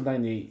 I think it was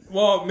 9-8.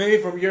 Well,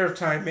 maybe from your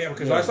time, man,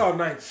 because I saw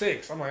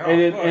 9-6. I'm like, oh,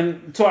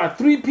 and so at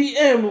 3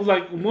 p.m. it was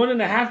like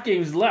 1.5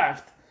 games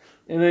left,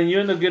 and then you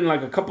end up getting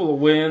like a couple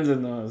of wins,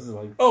 and it's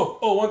like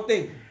one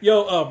thing,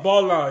 yo,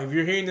 Ball Out, if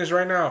you're hearing this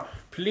right now,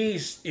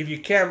 please, if you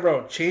can,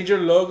 bro, change your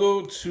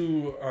logo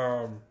to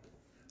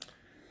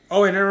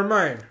Oh, wait, never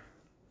mind,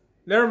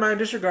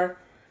 disregard.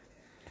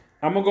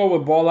 I'm gonna go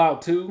with Ball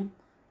Out too.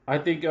 I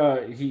think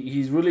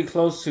he's really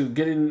close to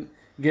getting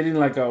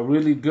like a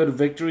really good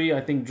victory. I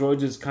think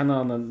George is kind of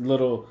on a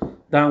little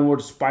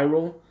downward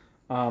spiral.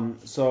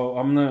 So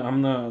I'm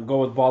gonna go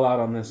with Ball Out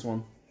on this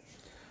one.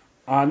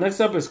 Next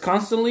up is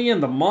Constantly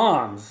and the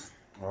Mons.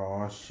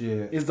 Oh,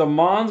 shit. Is the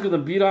Mons going to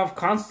beat off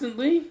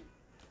Constantly?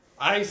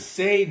 I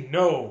say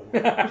no.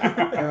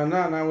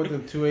 Not with the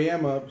 2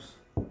 a.m. ups.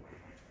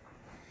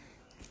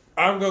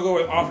 I'm going to go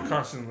with off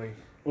Constantly.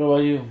 What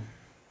about you?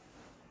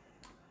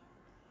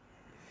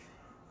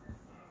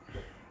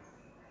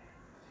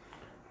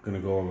 Gonna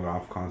go over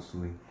off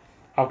Constantly.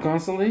 Off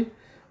Constantly?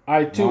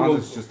 I too Mons will.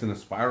 is just in a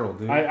spiral,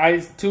 dude. I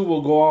too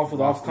will go off with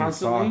off Lost in the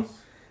Constantly. sauce.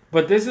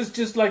 But this is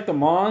just like the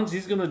Mons.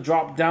 He's going to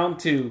drop down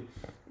to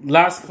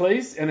last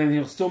place, and then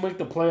he'll still make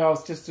the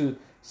playoffs just to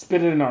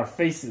spit it in our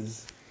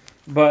faces.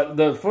 But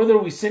the further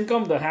we sink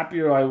him, the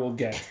happier I will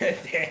get.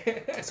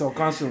 So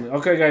Constantly.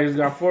 Okay, guys, we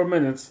got 4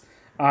 minutes.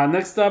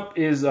 Next up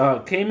is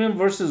Cayman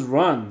versus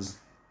Runs.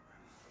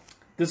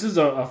 This is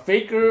a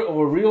faker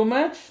or a real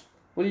match?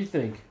 What do you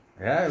think?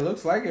 Yeah, it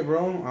looks like it,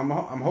 bro. I'm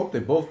hope they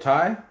both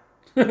tie.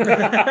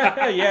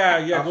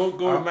 yeah. Go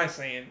with my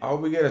saying. I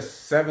hope we get a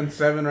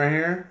 7-7 right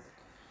here.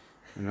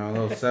 You know, a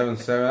little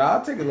 7-7.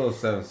 I'll take a little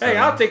 7-7. Hey,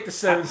 I'll take the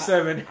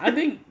 7-7. I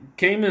think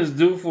Cayman is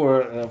due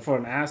for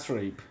an ass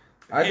rape.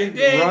 I think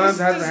Runs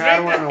hasn't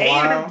had one in a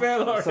while.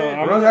 So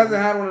Runs hasn't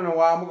had one in a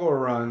while. I'm gonna go with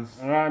Runs.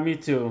 All right, me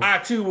too. I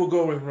too will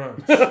go with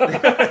Runs.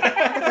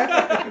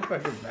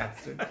 Fucking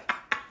bastard.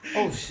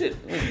 Oh shit!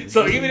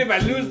 So even if I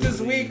lose this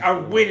week,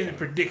 I'm winning the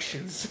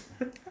predictions.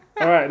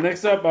 All right,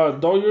 next up,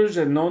 Doyers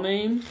and No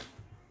Name.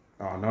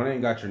 Oh, no, they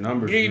ain't got your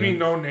numbers. Give me dude.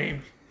 no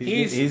name.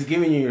 He's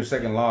giving you your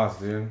second loss,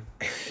 dude.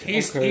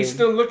 He's Okay.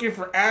 still looking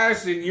for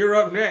ass, and you're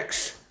up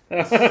next.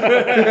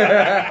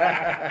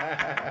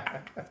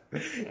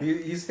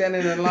 You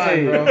standing in line,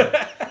 Hey. bro.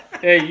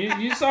 Hey,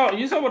 you saw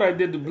what I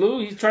did to Blue.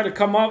 He's trying to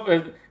come up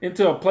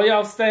into a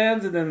playoff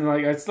stands, and then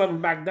like I slapped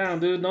him back down,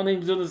 dude. No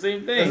Name's doing the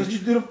same That's what thing.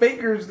 you do to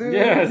fakers, dude.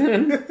 Yeah,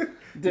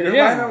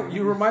 dude.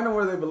 You remind them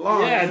where they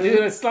belong. Yeah,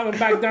 dude, I slapped him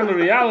back down to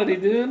reality,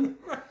 dude.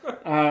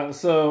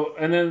 So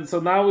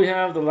now we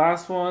have the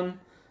last one,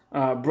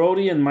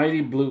 Brody and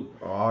Mighty Blue.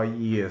 Oh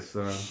yes,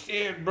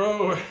 Shit,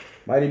 bro.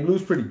 Mighty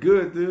Blue's pretty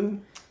good,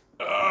 dude.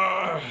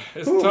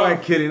 It's Who am I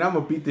tough. kidding? I'm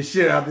gonna beat the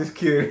shit out of this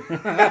kid.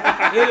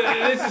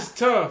 This is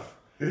tough.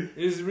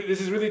 This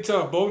is really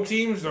tough. Both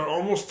teams are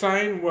almost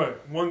tying.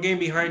 What, 1 game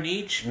behind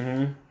each?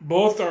 Mm-hmm.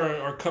 Both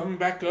are coming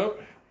back up.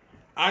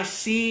 I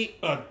see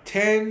a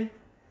 10-7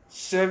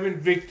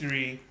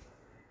 victory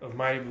of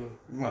Mighty Blue.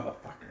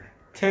 Motherfucker.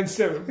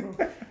 10-7,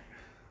 bro.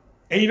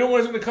 And you know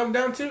what it's going to come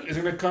down to? It's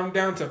going to come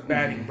down to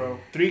batting, bro.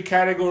 3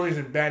 categories,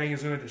 and batting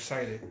is going to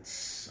decide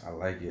it. I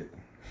like it.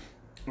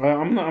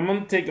 I'm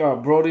gonna take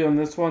Brody on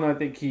this one. I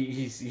think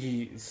he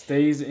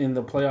stays in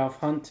the playoff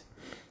hunt.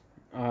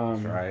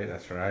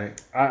 That's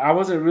right. I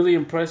wasn't really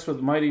impressed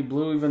with Mighty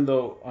Blue, even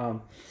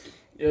though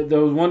there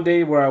was one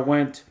day where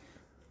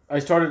I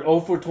started 0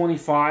 for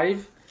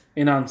 25,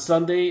 and on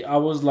Sunday I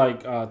was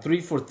like 3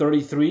 for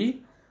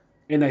 33,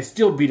 and I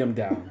still beat him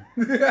down.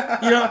 You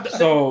know,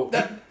 So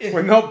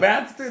With no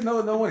bats, dude?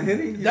 No one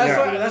hitting.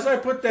 that's why I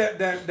put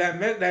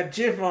that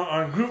GIF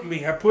on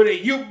GroupMe. I put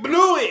it, you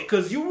blew it,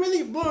 because you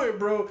really blew it,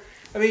 bro.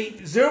 I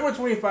mean, 0 for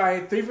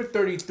 25, 3 for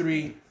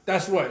 33.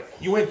 That's what?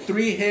 You went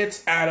 3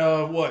 hits out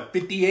of, what,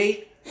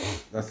 58?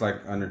 That's like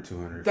under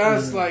 200.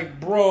 That's like,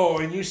 bro,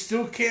 and you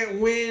still can't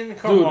win?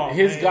 Come dude, on,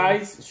 his man.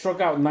 guys struck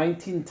out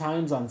 19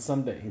 times on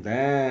Sunday.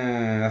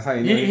 Damn, that's how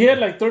you know. He had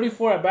like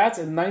 34 at bats,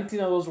 and 19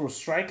 of those were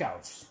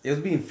strikeouts. It was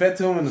being fed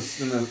to him in the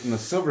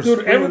silver Dude,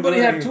 spoon. everybody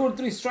had dude. 2 or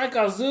 3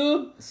 strikeouts,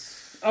 dude.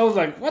 I was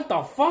like, what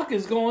the fuck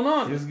is going He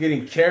on? was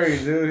getting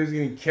carried, dude. He was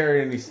getting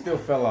carried, and he still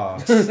fell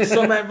off.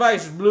 So my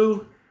advice,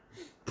 Blue,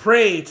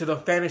 pray to the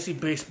fantasy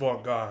baseball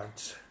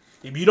gods.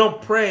 If you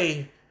don't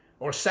pray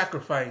or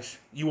sacrifice,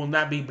 you will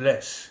not be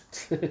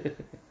blessed.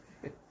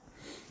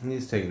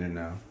 He's taking it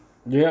now.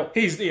 Yep.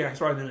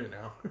 That's why I'm doing it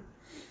now.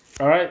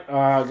 All right,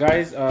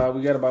 guys,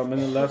 we got about a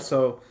minute left,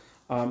 so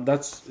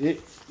that's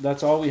it.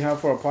 That's all we have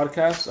for our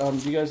podcast.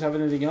 Do you guys have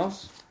anything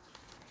else?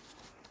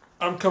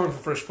 I'm coming for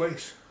first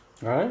place.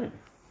 All right.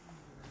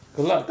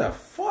 Good luck. What the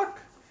fuck?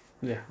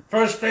 Yeah,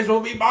 First place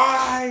will be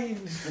mine.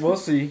 we'll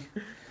see.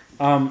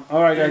 All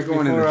right, guys. He's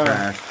going in the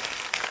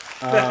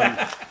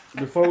trash.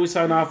 Before we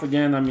sign off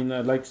again, I mean,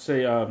 I'd like to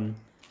say, I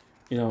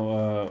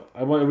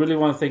really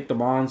want to thank the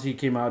Mons. He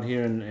came out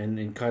here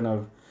and kind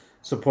of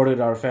supported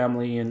our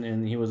family,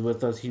 and he was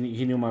with us. He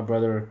knew my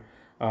brother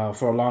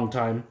for a long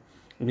time,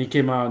 and he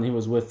came out and he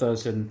was with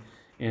us, and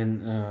we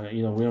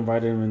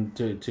invited him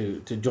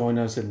to join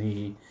us, and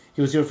he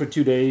was here for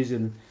 2 days,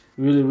 and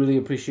really, really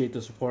appreciate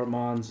the support,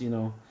 Mons.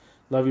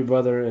 Love you,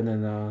 brother. And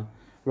then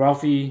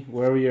Ralphie,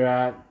 wherever you're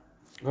at,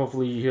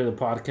 hopefully you hear the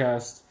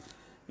podcast.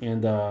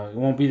 And it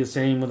won't be the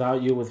same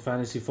without you with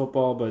fantasy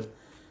football, but,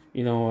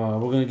 we're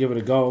going to give it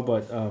a go.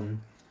 But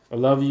I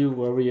love you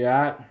wherever you're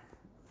at.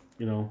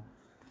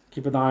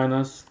 Keep an eye on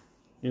us.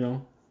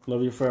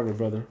 Love you forever,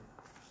 brother.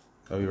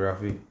 Love you,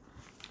 Ralphie.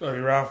 Love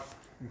you, Ralph.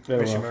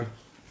 Later, Miss you, Ralphie.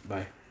 man.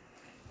 Bye.